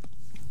Stadium. Look,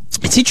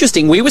 it's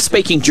interesting. We were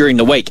speaking during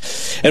the week,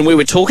 and we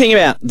were talking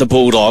about the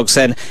Bulldogs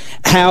and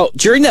how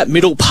during that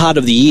middle part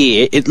of the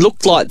year, it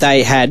looked like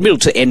they had, middle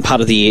to end part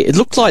of the year, it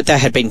looked like they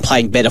had been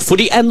playing better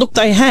footy, and look,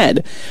 they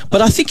had.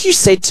 But I think you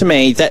said to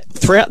me that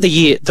throughout the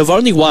year, they've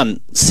only won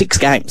 6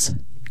 games.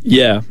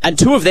 Yeah. And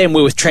 2 of them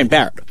were with Trent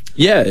Barrett.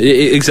 Yeah,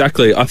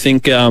 exactly. I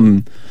think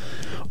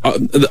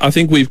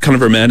we've kind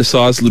of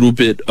romanticised a little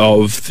bit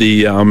of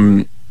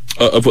the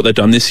of what they've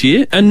done this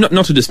year, and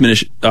not to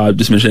diminish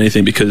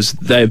anything, because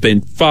they've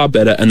been far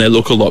better and they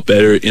look a lot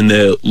better in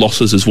their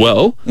losses as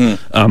well.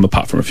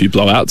 Apart from a few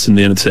blowouts in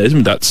the end of the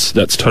season,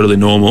 that's totally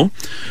normal.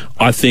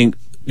 I think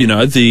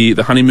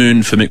the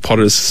honeymoon for Mick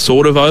Potter is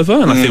sort of over,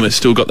 and I think we've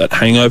still got that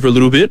hangover a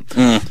little bit.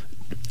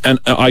 And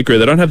I agree,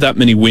 they don't have that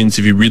many wins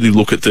if you really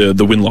look at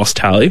the win-loss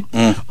tally.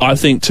 I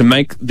think to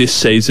make this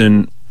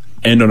season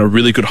end on a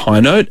really good high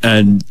note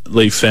and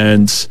leave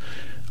fans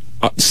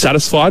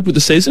satisfied with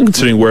the season,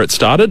 considering where it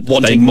started,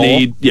 wanting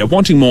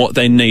more,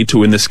 they need to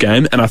win this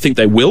game, and I think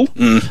they will.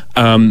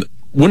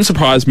 Wouldn't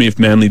surprise me if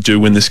Manly do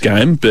win this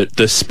game, but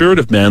the spirit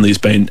of Manly has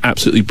been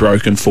absolutely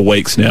broken for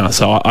weeks now,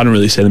 so I don't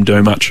really see them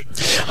doing much.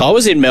 I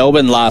was in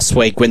Melbourne last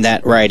week when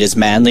that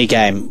Raiders-Manly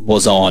game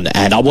was on,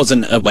 and I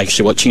wasn't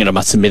actually watching it, I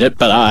must admit it,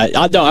 but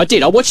I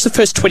did. I watched the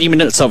first 20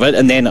 minutes of it,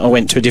 and then I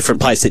went to a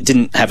different place that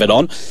didn't have it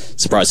on.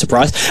 Surprise,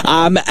 surprise.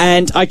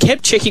 And I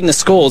kept checking the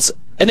scores,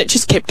 and it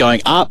just kept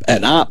going up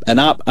and up and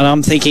up. And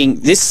I'm thinking,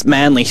 this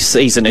Manly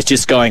season is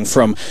just going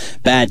from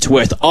bad to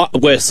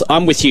worse.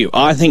 I'm with you.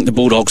 I think the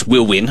Bulldogs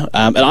will win.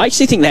 And I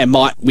actually think they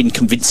might win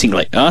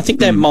convincingly. I think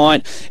they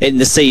might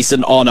end the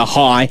season on a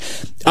high.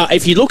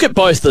 If you look at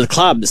both of the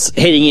clubs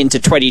heading into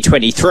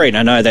 2023, and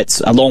I know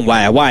that's a long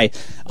way away,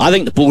 I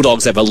think the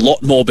Bulldogs have a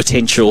lot more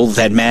potential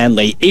than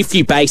Manly if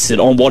you base it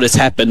on what has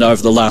happened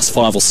over the last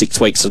 5 or 6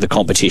 weeks of the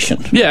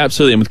competition. Yeah,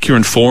 absolutely. And with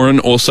Kieran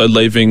Foran also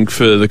leaving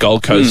for the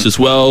Gold Coast as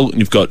well,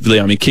 you've got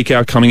Viliami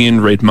Kikau coming in,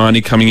 Reid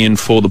Marnie coming in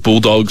for the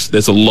Bulldogs.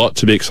 There's a lot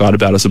to be excited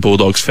about as a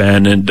Bulldogs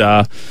fan, and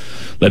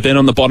they've been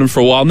on the bottom for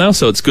a while now,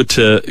 so it's good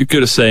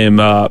to see him.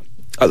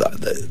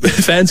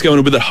 Fans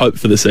going with a hope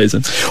for the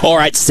season. All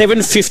right,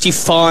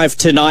 7:55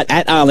 tonight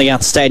at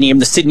Allianz Stadium.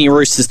 The Sydney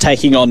Roosters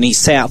taking on the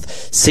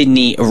South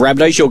Sydney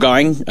Rabbitohs. You're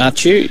going,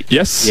 aren't you?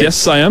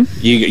 Yes, I am.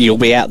 You'll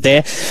be out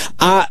there.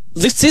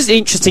 This is an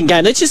interesting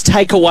game. Let's just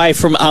take away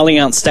from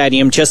Allianz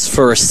Stadium just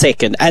for a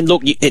second. And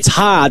look, it's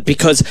hard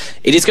because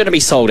it is going to be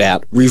sold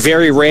out. We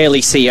very rarely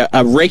see a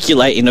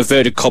regular, in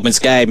inverted commas,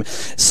 game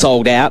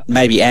sold out.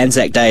 Maybe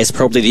Anzac Day is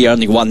probably the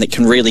only one that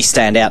can really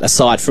stand out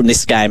aside from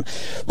this game.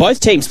 Both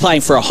teams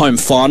playing for a home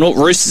final.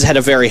 Roosters had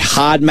a very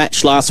hard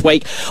match last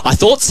week. I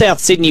thought South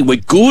Sydney were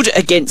good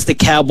against the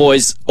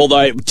Cowboys,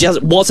 although it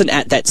just wasn't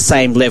at that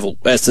same level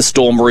as the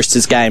Storm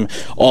Roosters game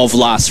of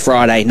last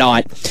Friday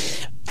night.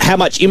 How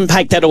much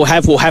impact that'll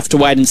have, we'll have to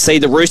wait and see.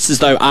 The Roosters,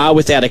 though, are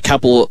without a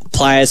couple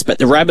players, but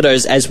the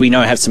Rabbitohs, as we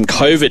know, have some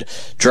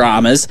COVID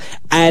dramas.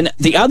 And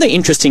the other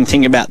interesting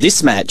thing about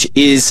this match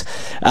is,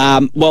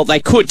 they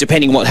could,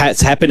 depending on what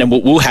has happened and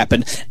what will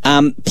happen,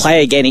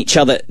 play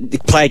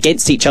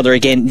against each other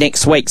again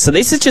next week. So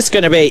this is just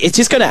going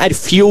to add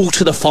fuel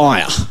to the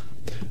fire.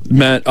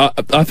 Matt,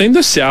 I think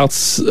the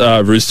South's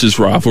Roosters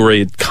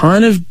rivalry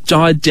kind of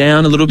died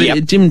down a little bit. Yep.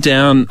 It dimmed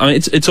down. I mean,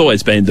 it's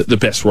always been the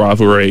best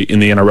rivalry in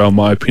the NRL, in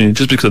my opinion,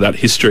 just because of that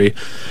history.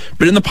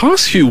 But in the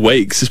past few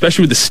weeks,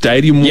 especially with the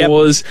stadium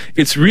wars,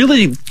 it's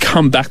really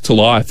come back to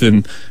life.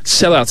 And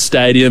Sellout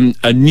Stadium,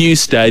 a new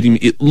stadium,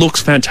 it looks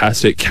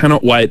fantastic.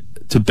 Cannot wait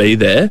to be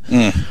there.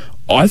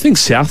 I think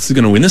Souths are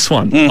going to win this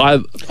one.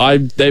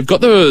 They've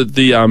got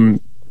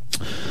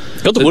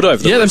Got the wood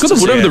over the Roosters. They've got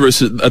the wood over the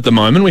Roosters at the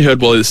moment. We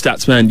heard Wally the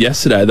stats man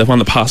yesterday. They've won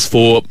the past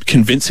 4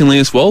 convincingly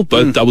as well,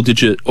 both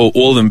double-digit, or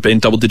all of them been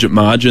double-digit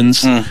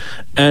margins.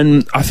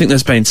 And I think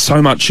there's been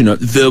so much,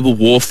 verbal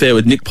warfare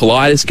with Nick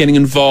Politis getting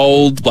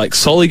involved, Blake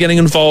Solly getting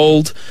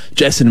involved,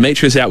 Jason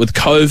Demetrius out with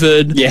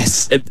COVID.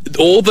 Yes.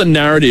 All the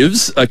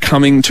narratives are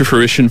coming to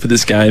fruition for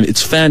this game.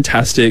 It's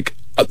fantastic.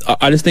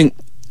 I just think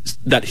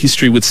that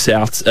history with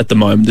Souths at the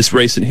moment, this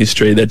recent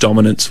history, their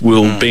dominance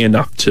will be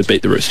enough to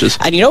beat the Roosters.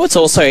 And you know what's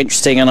also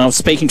interesting, and I was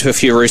speaking to a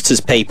few Roosters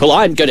people,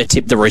 I'm going to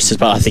tip the Roosters,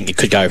 but I think it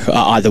could go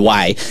either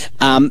way.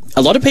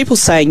 A lot of people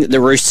saying that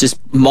the Roosters,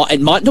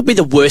 it might not be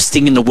the worst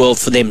thing in the world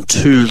for them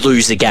to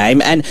lose a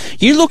game. And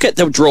you look at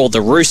the draw,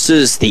 the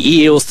Roosters, the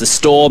Eels, the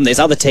Storm, there's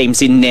other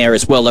teams in there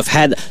as well, have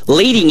had,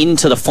 leading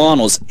into the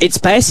finals, it's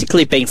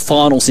basically been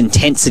finals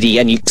intensity,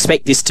 and you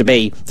expect this to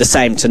be the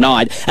same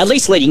tonight, at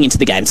least leading into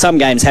the game. Some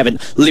games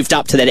haven't lived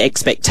up to that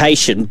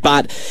expectation,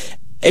 but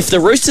if the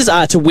Roosters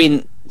are to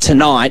win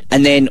tonight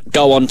and then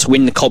go on to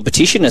win the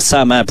competition, as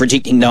some are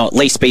predicting they'll at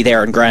least be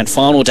there on grand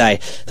final day,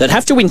 they'd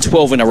have to win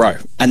 12 in a row,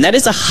 and that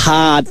is a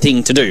hard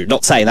thing to do.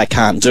 Not saying they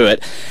can't do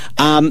it.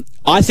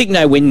 I think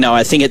they win, though.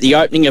 I think at the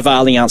opening of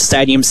Allianz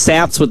Stadium,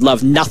 Souths would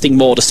love nothing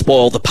more to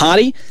spoil the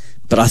party,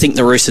 but I think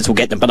the Roosters will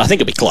get them, but I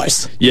think it'll be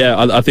close. Yeah,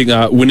 I think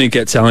winner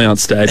gets Allianz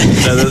Stadium.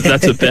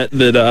 That's a bet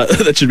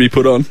that should be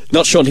put on.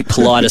 Not sure Nick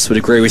Politis would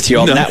agree with you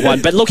on that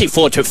one, but looking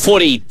forward to it.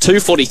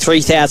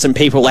 43,000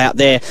 people out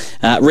there.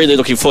 Really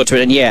looking forward to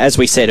it. And yeah, as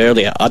we said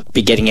earlier, I'd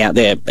be getting out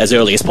there as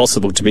early as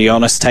possible, to be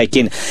honest, take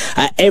in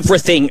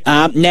everything.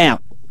 Now,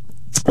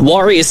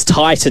 Warriors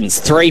Titans,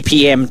 3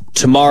 p.m.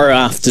 tomorrow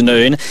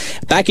afternoon.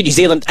 Back in New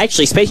Zealand.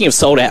 Actually, speaking of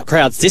sold out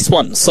crowds, this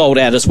one sold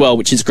out as well,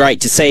 which is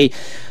great to see.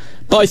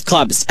 Both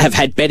clubs have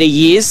had better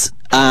years.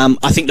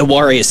 I think the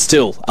Warriors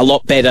still a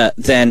lot better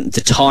than the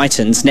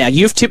Titans. Now,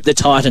 you've tipped the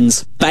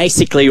Titans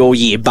basically all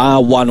year,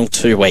 bar 1 or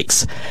 2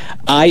 weeks.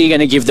 Are you going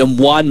to give them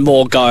one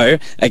more go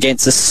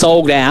against the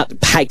sold-out,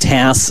 packed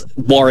house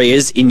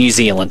Warriors in New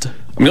Zealand?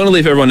 I'm going to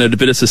leave everyone at a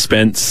bit of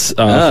suspense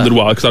for a little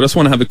while, because I just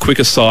want to have a quick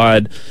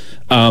aside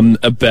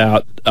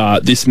about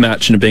this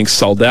match and it being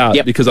sold out.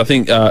 Yep. Because I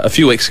think a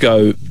few weeks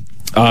ago,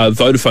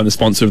 Vodafone, the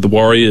sponsor of the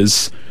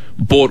Warriors,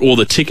 bought all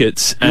the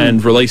tickets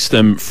and released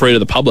them free to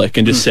the public,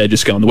 and just said,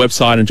 just go on the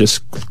website and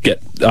just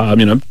get,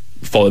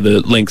 follow the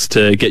links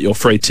to get your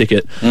free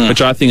ticket,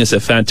 which I think is a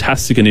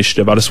fantastic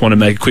initiative. I just want to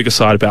make a quick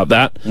aside about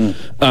that.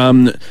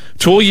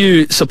 To all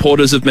you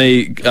supporters of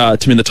me,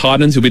 to me, the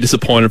Titans, you'll be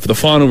disappointed for the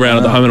final round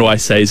of the home and away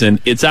season.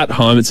 It's at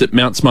home, it's at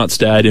Mount Smart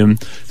Stadium,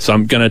 so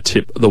I'm going to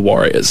tip the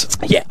Warriors.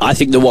 Yeah, I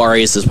think the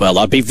Warriors as well.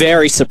 I'd be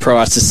very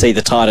surprised to see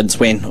the Titans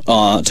win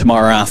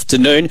tomorrow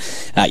afternoon.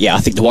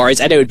 I think the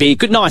Warriors, and it would be a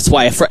good, nice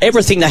way for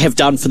everything they have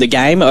done for the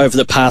game over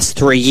the past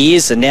 3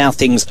 years, and now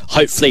things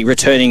hopefully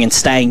returning and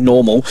staying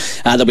normal.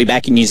 They'll be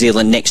back in New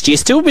Zealand next year.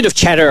 Still a bit of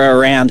chatter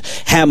around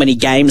how many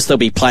games they'll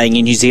be playing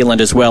in New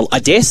Zealand as well. I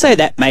dare say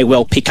that may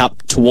well pick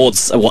up towards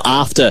or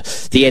after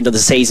the end of the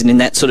season, in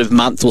that sort of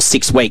month or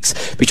 6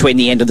 weeks between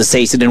the end of the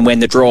season and when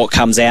the draw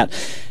comes out.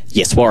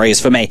 Yes,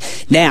 Warriors for me.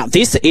 Now,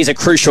 this is a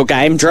crucial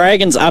game.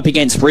 Dragons up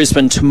against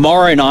Brisbane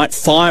tomorrow night,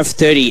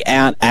 5:30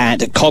 out at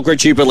Cogra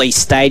Jubilee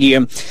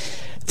Stadium.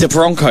 The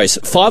Broncos,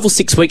 5 or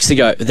 6 weeks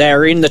ago, they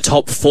were in the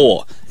top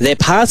 4. Their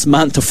past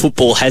month of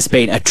football has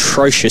been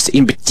atrocious,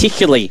 in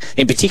particular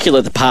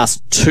the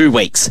past 2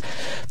 weeks.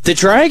 The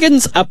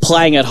Dragons are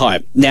playing at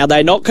home. Now,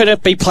 they're not going to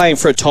be playing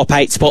for a top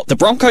 8 spot. The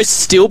Broncos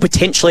still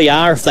potentially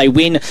are. If they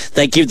win,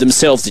 they give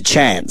themselves a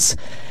chance.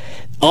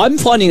 I'm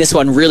finding this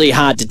one really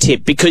hard to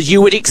tip, because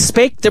you would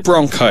expect the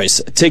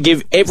Broncos to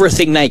give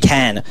everything they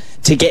can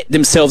to get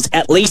themselves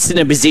at least in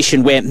a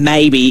position where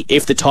maybe,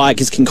 if the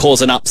Tigers can cause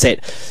an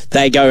upset,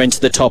 they go into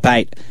the top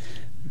 8.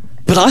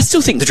 But I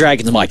still think the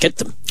Dragons might get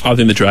them. I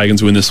think the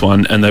Dragons win this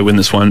one, and they win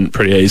this one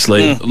pretty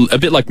easily. A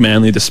bit like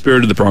Manly, the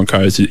spirit of the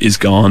Broncos is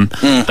gone.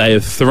 They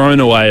have thrown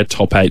away a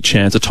top 8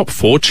 chance, a top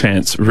 4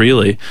 chance,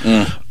 really.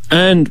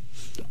 And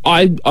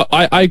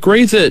I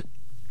agree that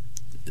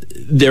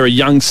they're a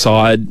young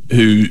side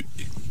who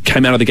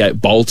came out of the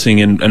gate bolting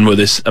and were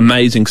this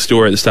amazing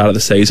story at the start of the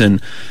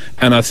season.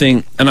 And I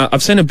think, and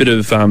I've seen a bit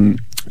of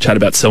chat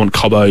about Selwyn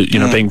Cobbo,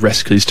 being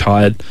rested because he's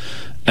tired.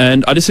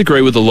 And I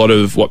disagree with a lot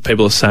of what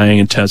people are saying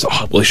in terms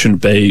of, he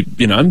shouldn't be,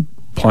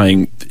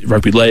 playing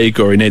rugby league,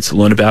 or he needs to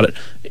learn about it.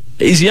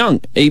 He's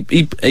young.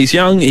 He's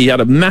young. He had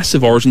a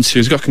massive Origin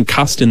series, got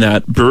concussed in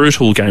that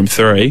brutal Game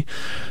 3.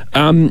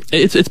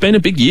 It's been a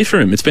big year for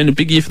him. It's been a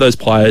big year for those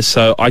players,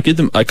 so I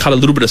cut a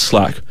little bit of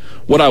slack.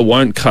 What I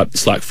won't cut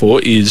slack for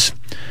is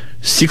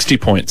 60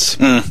 points,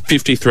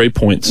 53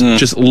 points,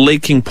 just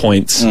leaking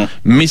points,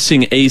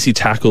 missing easy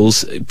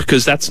tackles,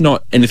 because that's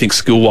not anything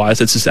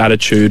skill-wise, it's just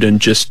attitude and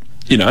just,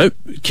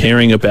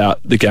 caring about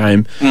the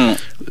game.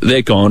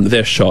 They're gone,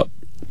 they're shot.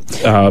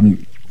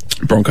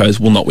 Broncos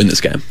will not win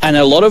this game. And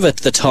a lot of it,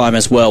 the time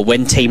as well,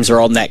 when teams are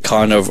on that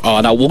kind of,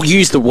 we'll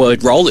use the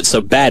word roll, it's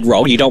a bad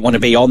roll, you don't want to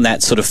be on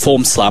that sort of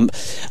form slump,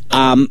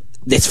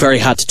 it's very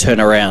hard to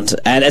turn around.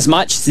 And as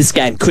much as this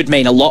game could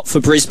mean a lot for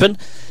Brisbane,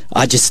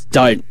 I just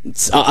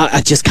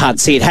can't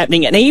see it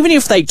happening. And even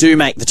if they do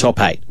make the top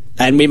 8,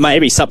 and it may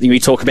be something we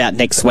talk about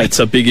next week. It's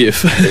a big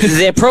if.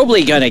 They're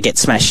probably going to get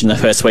smashed in the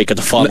first week of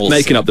the finals.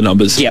 Making up the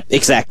numbers. Yep,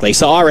 exactly.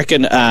 So I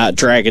reckon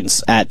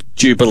Dragons at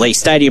Jubilee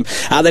Stadium.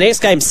 The next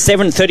game,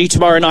 7:30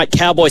 tomorrow night.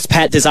 Cowboys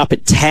Panthers up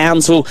at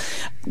Townsville.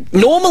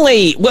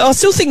 Normally, I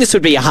still think this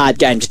would be a hard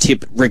game to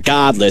tip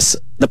regardless.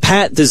 The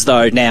Panthers,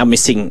 though, now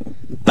missing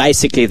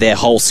basically their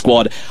whole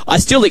squad. I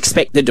still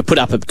expect them to put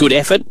up a good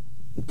effort,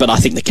 but I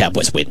think the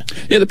Cowboys win.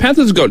 Yeah, the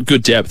Panthers have got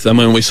good depth. I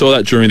mean, we saw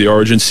that during the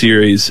Origin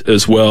series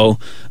as well.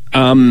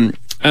 And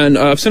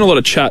I've seen a lot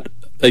of chat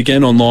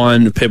again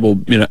online, people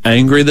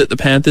angry that the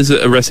Panthers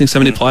are resting so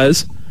many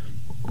players.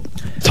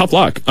 Tough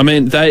luck. I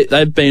mean,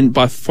 they've been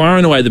by far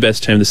and away the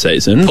best team this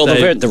season. Well,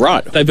 they've earned the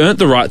right. They've earned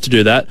the right to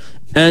do that.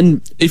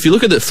 And if you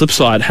look at the flip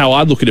side, how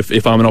I'd look at it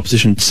if I'm an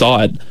opposition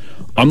side,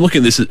 I'm looking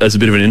at this as a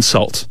bit of an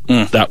insult.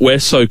 That we're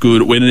so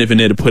good, we don't even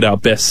need to put our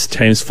best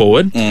teams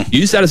forward.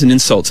 Use that as an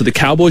insult. So the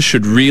Cowboys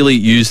should really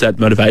use that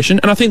motivation,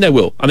 and I think they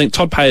will. I think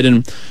Todd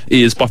Payton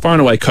is by far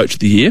and away Coach of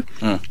the Year.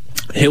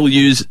 He'll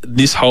use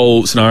this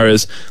whole scenario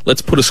as,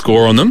 let's put a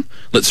score on them.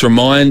 Let's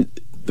remind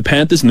the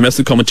Panthers and the rest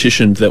of the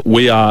competition that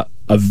we are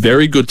a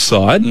very good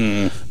side.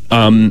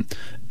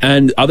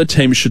 And other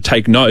teams should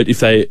take note, if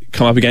they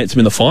come up against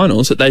them in the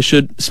finals, that they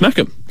should smack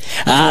them.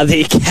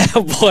 The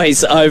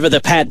Cowboys over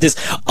the Panthers.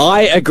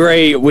 I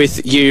agree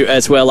with you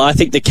as well. I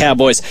think the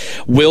Cowboys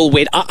will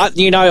win.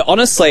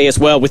 Honestly, as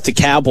well, with the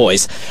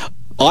Cowboys,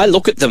 I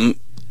look at them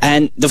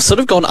and they've sort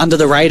of gone under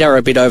the radar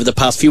a bit over the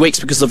past few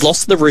weeks because they've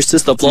lost to the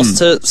Roosters, they've lost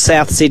to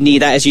South Sydney.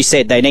 That, as you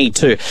said, they need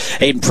to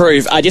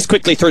improve. Just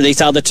quickly through these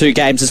other two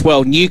games as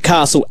well,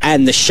 Newcastle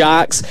and the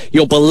Sharks.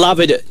 Your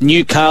beloved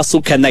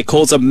Newcastle, can they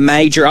cause a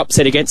major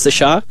upset against the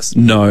Sharks?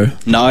 No.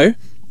 No?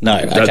 No,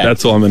 okay.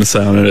 That's all I'm going to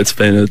say on it. It's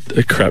been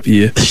a crap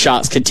year. The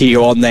Sharks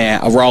continue on their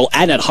roll,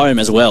 and at home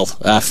as well,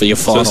 for your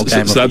final game of the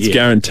year. So that's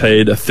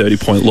guaranteed a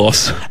 30-point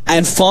loss.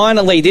 And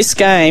finally, this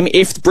game,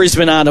 if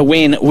Brisbane are to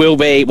win, will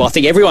be, well, I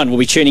think everyone will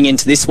be tuning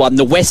into this one,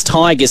 the West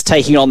Tigers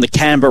taking on the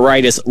Canberra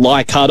Raiders,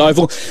 Leichhardt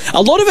Oval.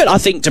 A lot of it, I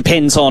think,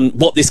 depends on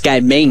what this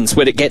game means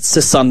when it gets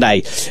to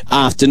Sunday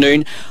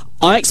afternoon.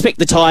 I expect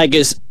the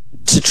Tigers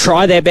to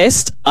try their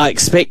best. I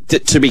expect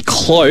it to be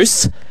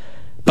close,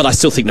 but I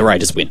still think the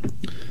Raiders win.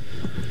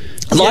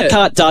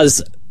 Leichhardt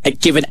does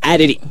give an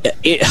added...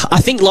 I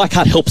think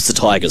Leichhardt helps the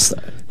Tigers,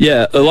 though.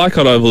 Yeah, the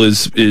Leichhardt Oval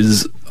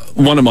is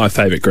one of my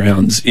favourite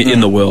grounds in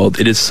the world.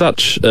 It is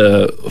such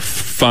a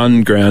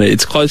fun ground.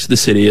 It's close to the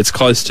city. It's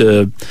close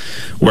to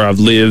where I've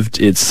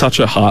lived. It's such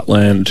a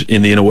heartland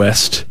in the inner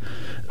west.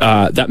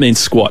 That means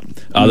squat.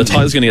 The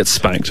Tigers are going to get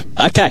spanked.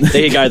 Okay,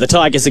 there you go. The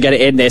Tigers are going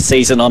to end their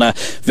season on a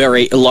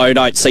very low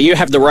note. So you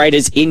have the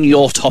Raiders in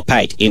your top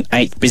 8 in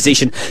 8th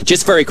position.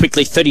 Just very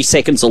quickly, 30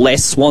 seconds or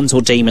less, Swans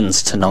or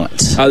Demons tonight?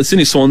 The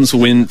Sydney Swans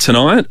will win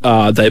tonight.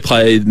 They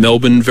play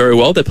Melbourne very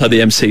well. They play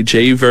the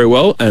MCG very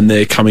well, and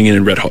they're coming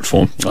in red-hot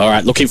form. All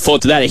right, looking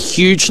forward to that. A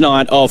huge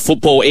night of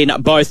football in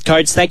both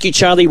codes. Thank you,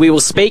 Charlie. We will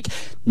speak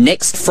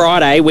next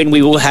Friday when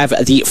we will have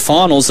the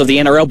finals of the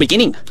NRL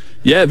beginning.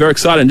 Yeah, very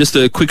exciting. Just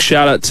a quick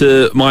shout out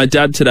to my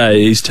dad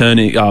today. He's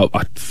turning, I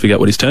forget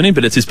what he's turning,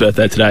 but it's his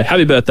birthday today.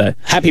 Happy birthday.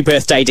 Happy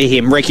birthday to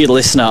him. Regular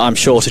listener, I'm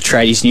sure, to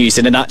Tradies News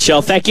in a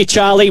nutshell. Thank you,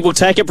 Charlie. We'll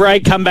take a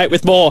break, come back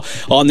with more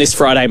on this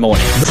Friday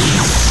morning.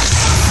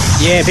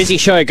 Yeah, busy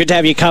show. Good to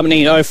have your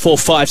company.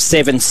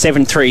 0457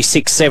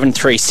 736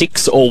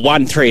 736 or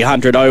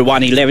 1300 01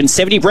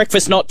 1170.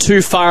 Breakfast not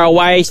too far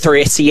away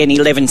through SEN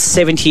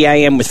 1170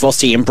 AM with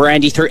Vossi and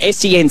Brandy, through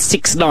SEN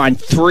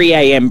 693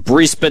 AM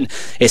Brisbane,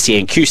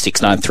 SEN Q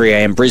 693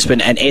 AM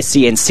Brisbane, and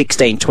SEN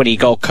 1620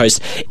 Gold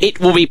Coast. It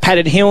will be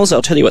Padded Hills.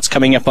 I'll tell you what's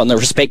coming up on the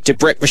respective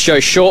breakfast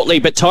show shortly,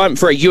 but time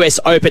for a US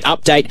Open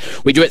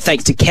update. We do it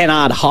thanks to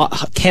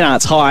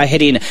Kennards Hire.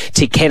 Head in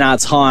to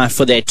Kennards Hire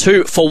for their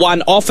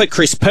 2-for-1 offer.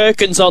 Chris Perkins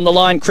on the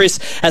line. Chris,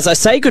 as I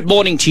say good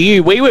morning to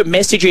you, we were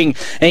messaging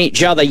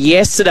each other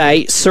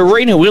yesterday.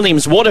 Serena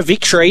Williams, what a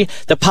victory.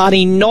 The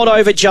party not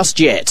over just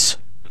yet.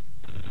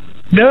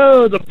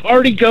 No, the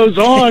party goes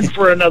on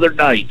for another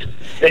night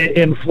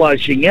in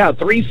Flushing. Yeah,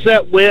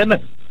 3-set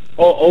win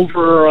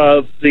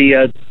over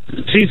the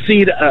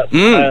 2-seed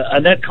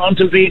Annette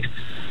Kontaveit.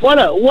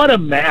 What a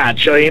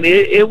match. I mean,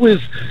 it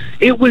was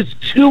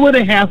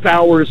 2.5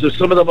 hours of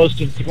some of the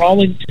most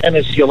enthralling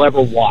tennis you'll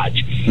ever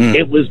watch.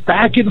 It was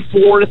back and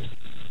forth.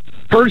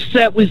 First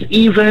set was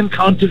even.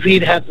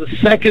 Kontaveit had the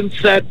second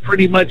set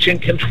pretty much in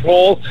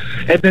control.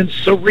 And then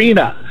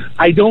Serena,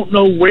 I don't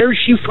know where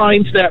she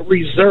finds that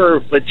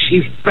reserve, but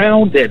she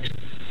found it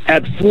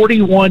at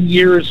 41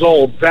 years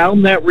old,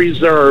 found that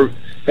reserve,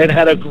 and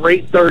had a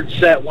great third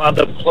set, wound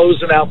up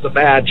closing out the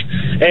match.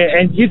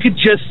 And you could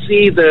just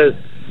see the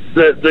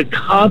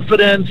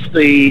confidence,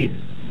 there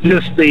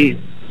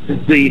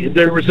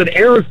was an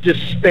air of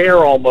despair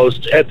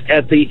almost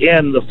at the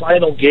end, the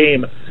final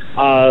game,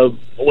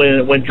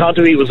 when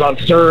Kontaveit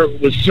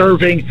was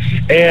serving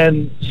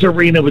and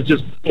Serena was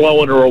just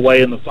blowing her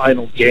away in the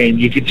final game.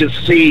 You could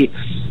just see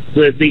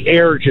the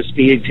air just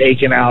being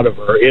taken out of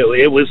her.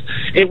 It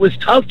was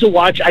tough to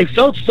watch. I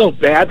felt so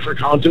bad for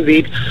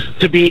Kontaveit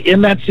to be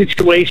in that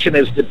situation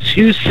as the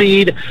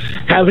 2-seed,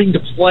 having to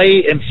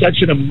play in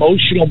such an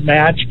emotional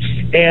match,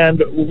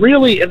 and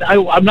really, and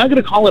I'm not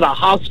going to call it a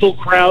hostile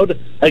crowd,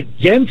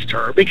 against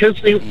her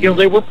because they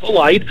were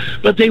polite,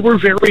 but they were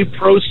very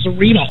pro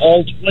Serena,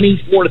 all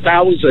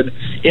 24,000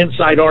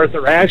 inside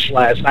Arthur Ashe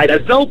last night. I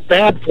felt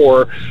bad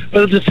for her,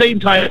 but at the same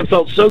time, I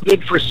felt so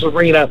good for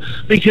Serena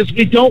because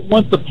we don't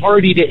want the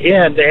party to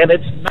end, and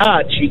it's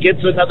not. She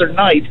gets another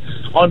night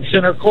on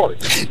center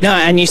court. No,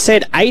 and you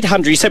said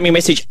 $800. You sent me a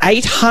message,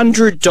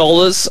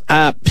 $800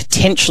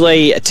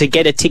 potentially to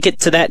get a ticket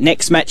to that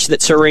next match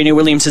that Serena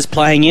Williams is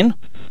playing in.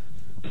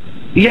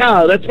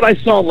 Yeah, that's what I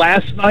saw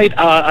last night.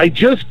 I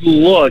just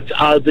looked.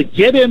 The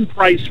get-in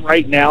price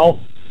right now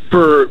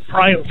for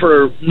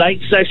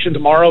night session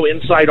tomorrow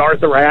inside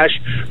Arthur Ashe,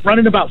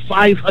 running about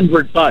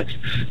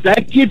 $500.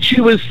 That gets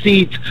you a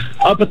seat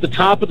up at the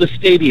top of the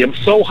stadium,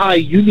 so high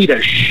you need a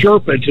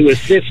Sherpa to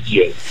assist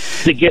you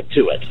to get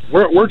to it.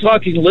 We're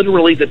talking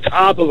literally the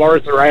top of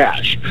Arthur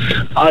Ashe.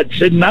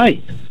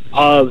 Tonight,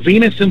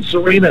 Venus and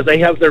Serena, they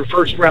have their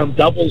first round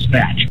doubles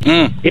match.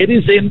 It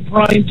is in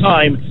prime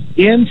time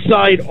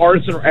inside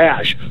Arthur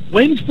Ashe.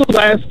 When's the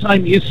last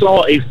time you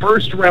saw a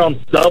first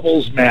round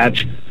doubles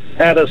match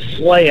at a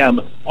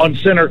slam on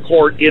center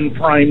court in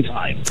prime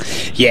time?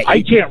 Yeah,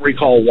 I can't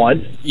recall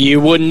one.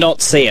 You would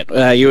not see it.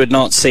 You would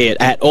not see it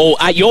at all.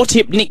 Your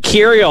tip, Nick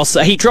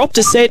Kyrgios, he dropped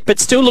a set but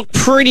still looked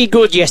pretty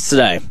good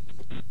yesterday.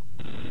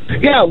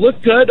 Yeah,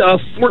 looked good. A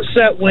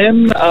 4-set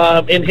win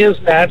in his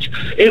match.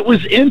 It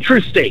was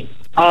interesting.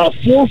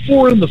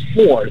 4-4 in the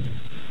fourth.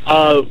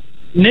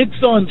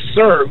 Nick's on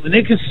serve.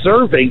 Nick is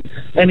serving,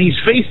 and he's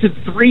faced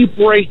 3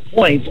 break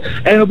points.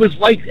 And it was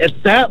like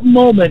at that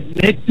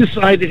moment, Nick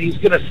decided he's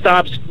going to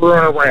stop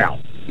screwing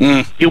around.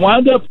 He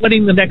wound up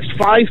winning the next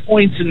 5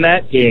 points in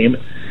that game,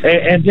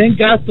 and then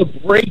got the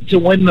break to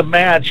win the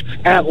match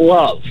at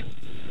love.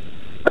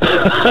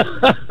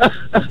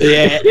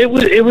 Yeah, it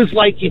was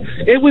like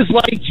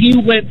he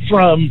went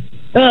from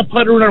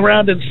puttering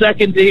around in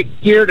second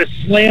gear to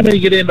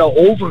slamming it into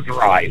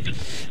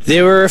overdrive.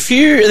 There were a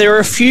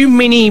few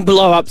mini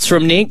blow-ups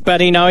from Nick,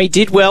 but he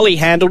did well. He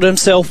handled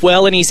himself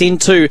well, and he's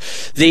into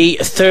the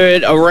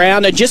third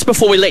round. And just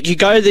before we let you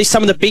go, there's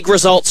some of the big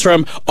results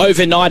from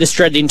overnight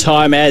Australian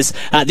time as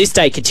this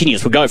day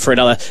continues. We'll go for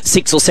another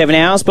 6 or 7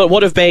 hours, but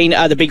what have been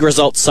the big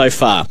results so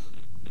far?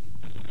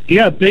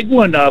 Yeah, big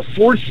one.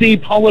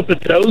 4-seed Paula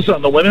Badoza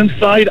on the women's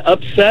side,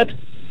 upset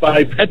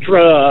by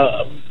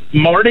Petra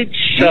Martic,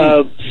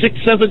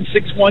 6-7,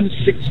 6-1,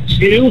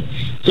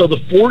 6-2. So the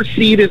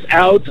 4-seed is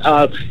out.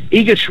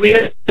 Iga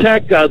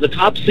Swiatek, the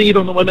top seed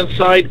on the women's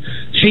side,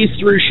 she's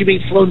through. She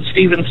beat Sloane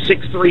Stephens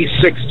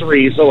 6-3,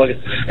 6-3. So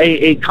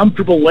a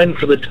comfortable win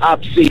for the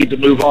top seed to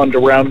move on to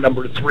round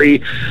number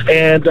 3.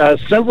 And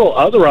several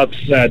other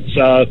upsets.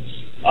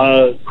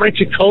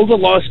 Krejcikova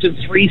lost in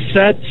 3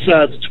 sets.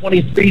 The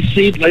 23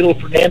 seed,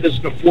 Layla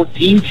Fernandez, the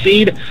 14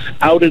 seed,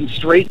 out in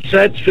straight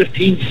sets.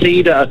 15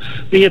 seed,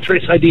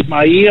 Beatriz Haddad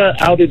Maia,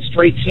 out in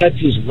straight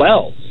sets as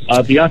well.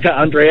 Bianca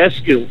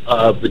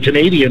Andreescu, the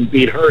Canadian,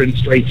 beat her in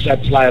straight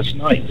sets last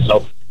night.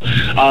 So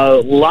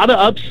a lot of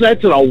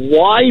upsets and a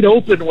wide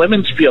open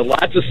women's field.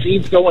 Lots of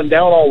seeds going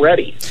down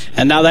already.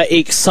 Another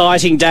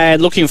exciting day,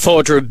 and looking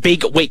forward to a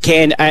big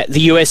weekend at the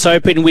US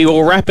Open. We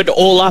will wrap it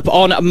all up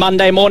on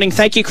Monday morning.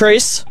 Thank you,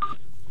 Chris.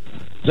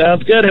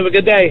 Sounds good. Have a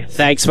good day.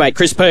 Thanks, mate.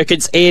 Chris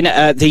Perkins in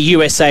the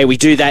USA. We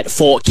do that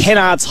for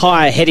Kennards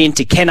Hire. Head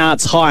into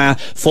Kennards Hire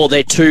for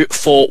their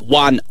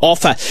 2-for-1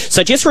 offer.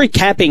 So just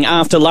recapping,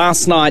 after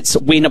last night's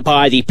win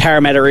by the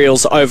Parramatta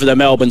Eels over the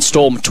Melbourne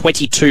Storm,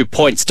 22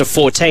 points to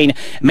 14, it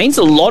means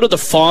a lot of the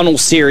final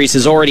series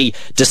is already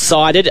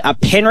decided.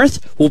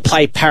 Penrith will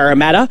play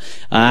Parramatta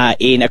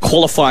in a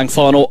qualifying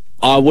final.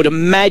 I would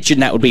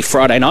imagine that would be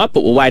Friday night,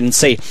 but we'll wait and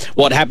see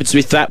what happens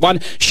with that one.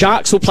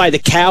 Sharks will play the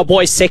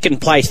Cowboys,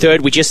 second play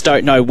third. We just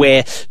don't know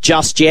where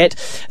just yet.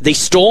 The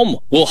Storm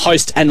will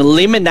host an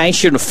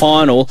elimination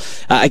final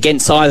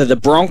against either the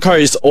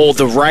Broncos or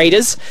the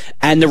Raiders.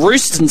 And the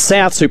Roosters and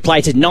Souths, who play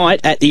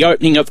tonight at the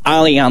opening of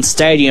Allianz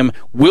Stadium,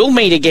 will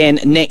meet again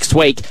next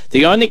week.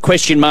 The only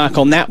question mark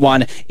on that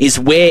one is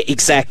where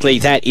exactly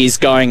that is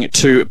going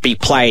to be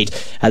played.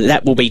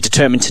 That will be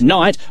determined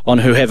tonight on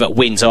whoever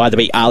wins, either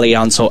be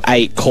Allianz or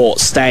Accor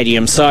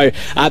Stadium. So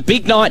a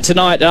big night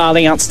tonight at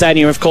Allianz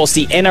Stadium. Of course,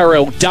 the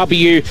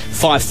NRLW,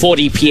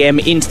 5:40 p.m.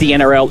 into the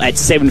NRL at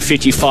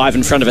 7:55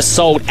 in front of a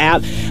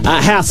sold-out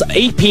house.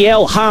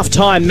 EPL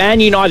half-time. Man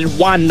United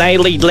 1. They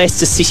lead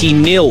Leicester City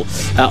 0.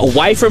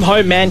 Away from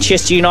home,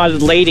 Manchester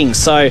United leading.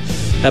 So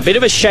a bit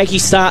of a shaky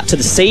start to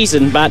the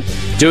season, but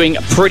doing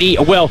pretty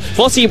well.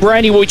 Vossi and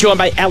Brandy will be joined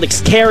by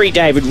Alex Carey,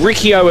 David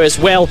Riccio as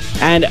well,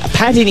 and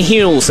Pat in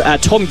Hills,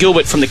 Tom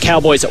Gilbert from the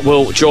Cowboys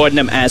will join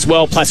them as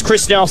well, plus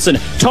Chris Nelson,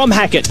 Tom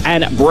Hackett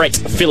and Brett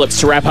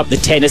Phillips to wrap up the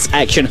tennis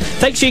action.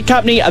 Thanks for your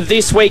company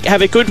this week.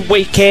 Have a good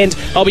weekend.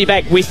 I'll be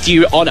back with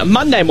you on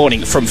Monday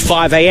morning from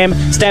 5 a.m.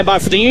 Stand by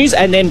for the news,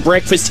 and then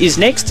breakfast is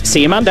next.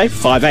 See you Monday,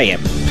 5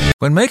 a.m.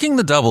 When making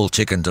the Double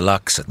Chicken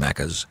Deluxe at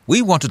Macca's,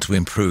 we wanted to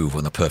improve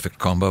on the perfect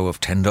combo of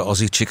tender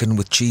Aussie chicken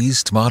with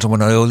cheese, tomato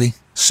and aioli.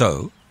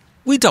 So,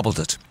 we doubled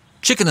it.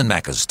 Chicken and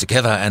Macca's,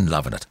 together and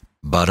loving it.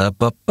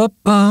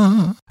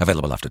 Ba-da-ba-ba-ba.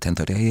 Available after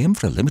 10:30am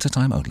for a limited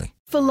time only.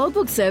 For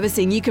logbook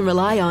servicing you can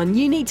rely on,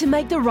 you need to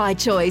make the right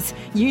choice.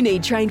 You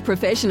need trained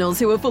professionals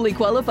who are fully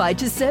qualified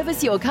to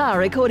service your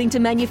car according to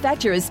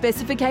manufacturer's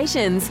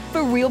specifications.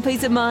 For real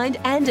peace of mind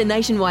and a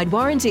nationwide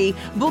warranty,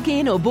 book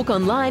in or book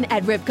online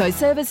at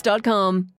repcoservice.com.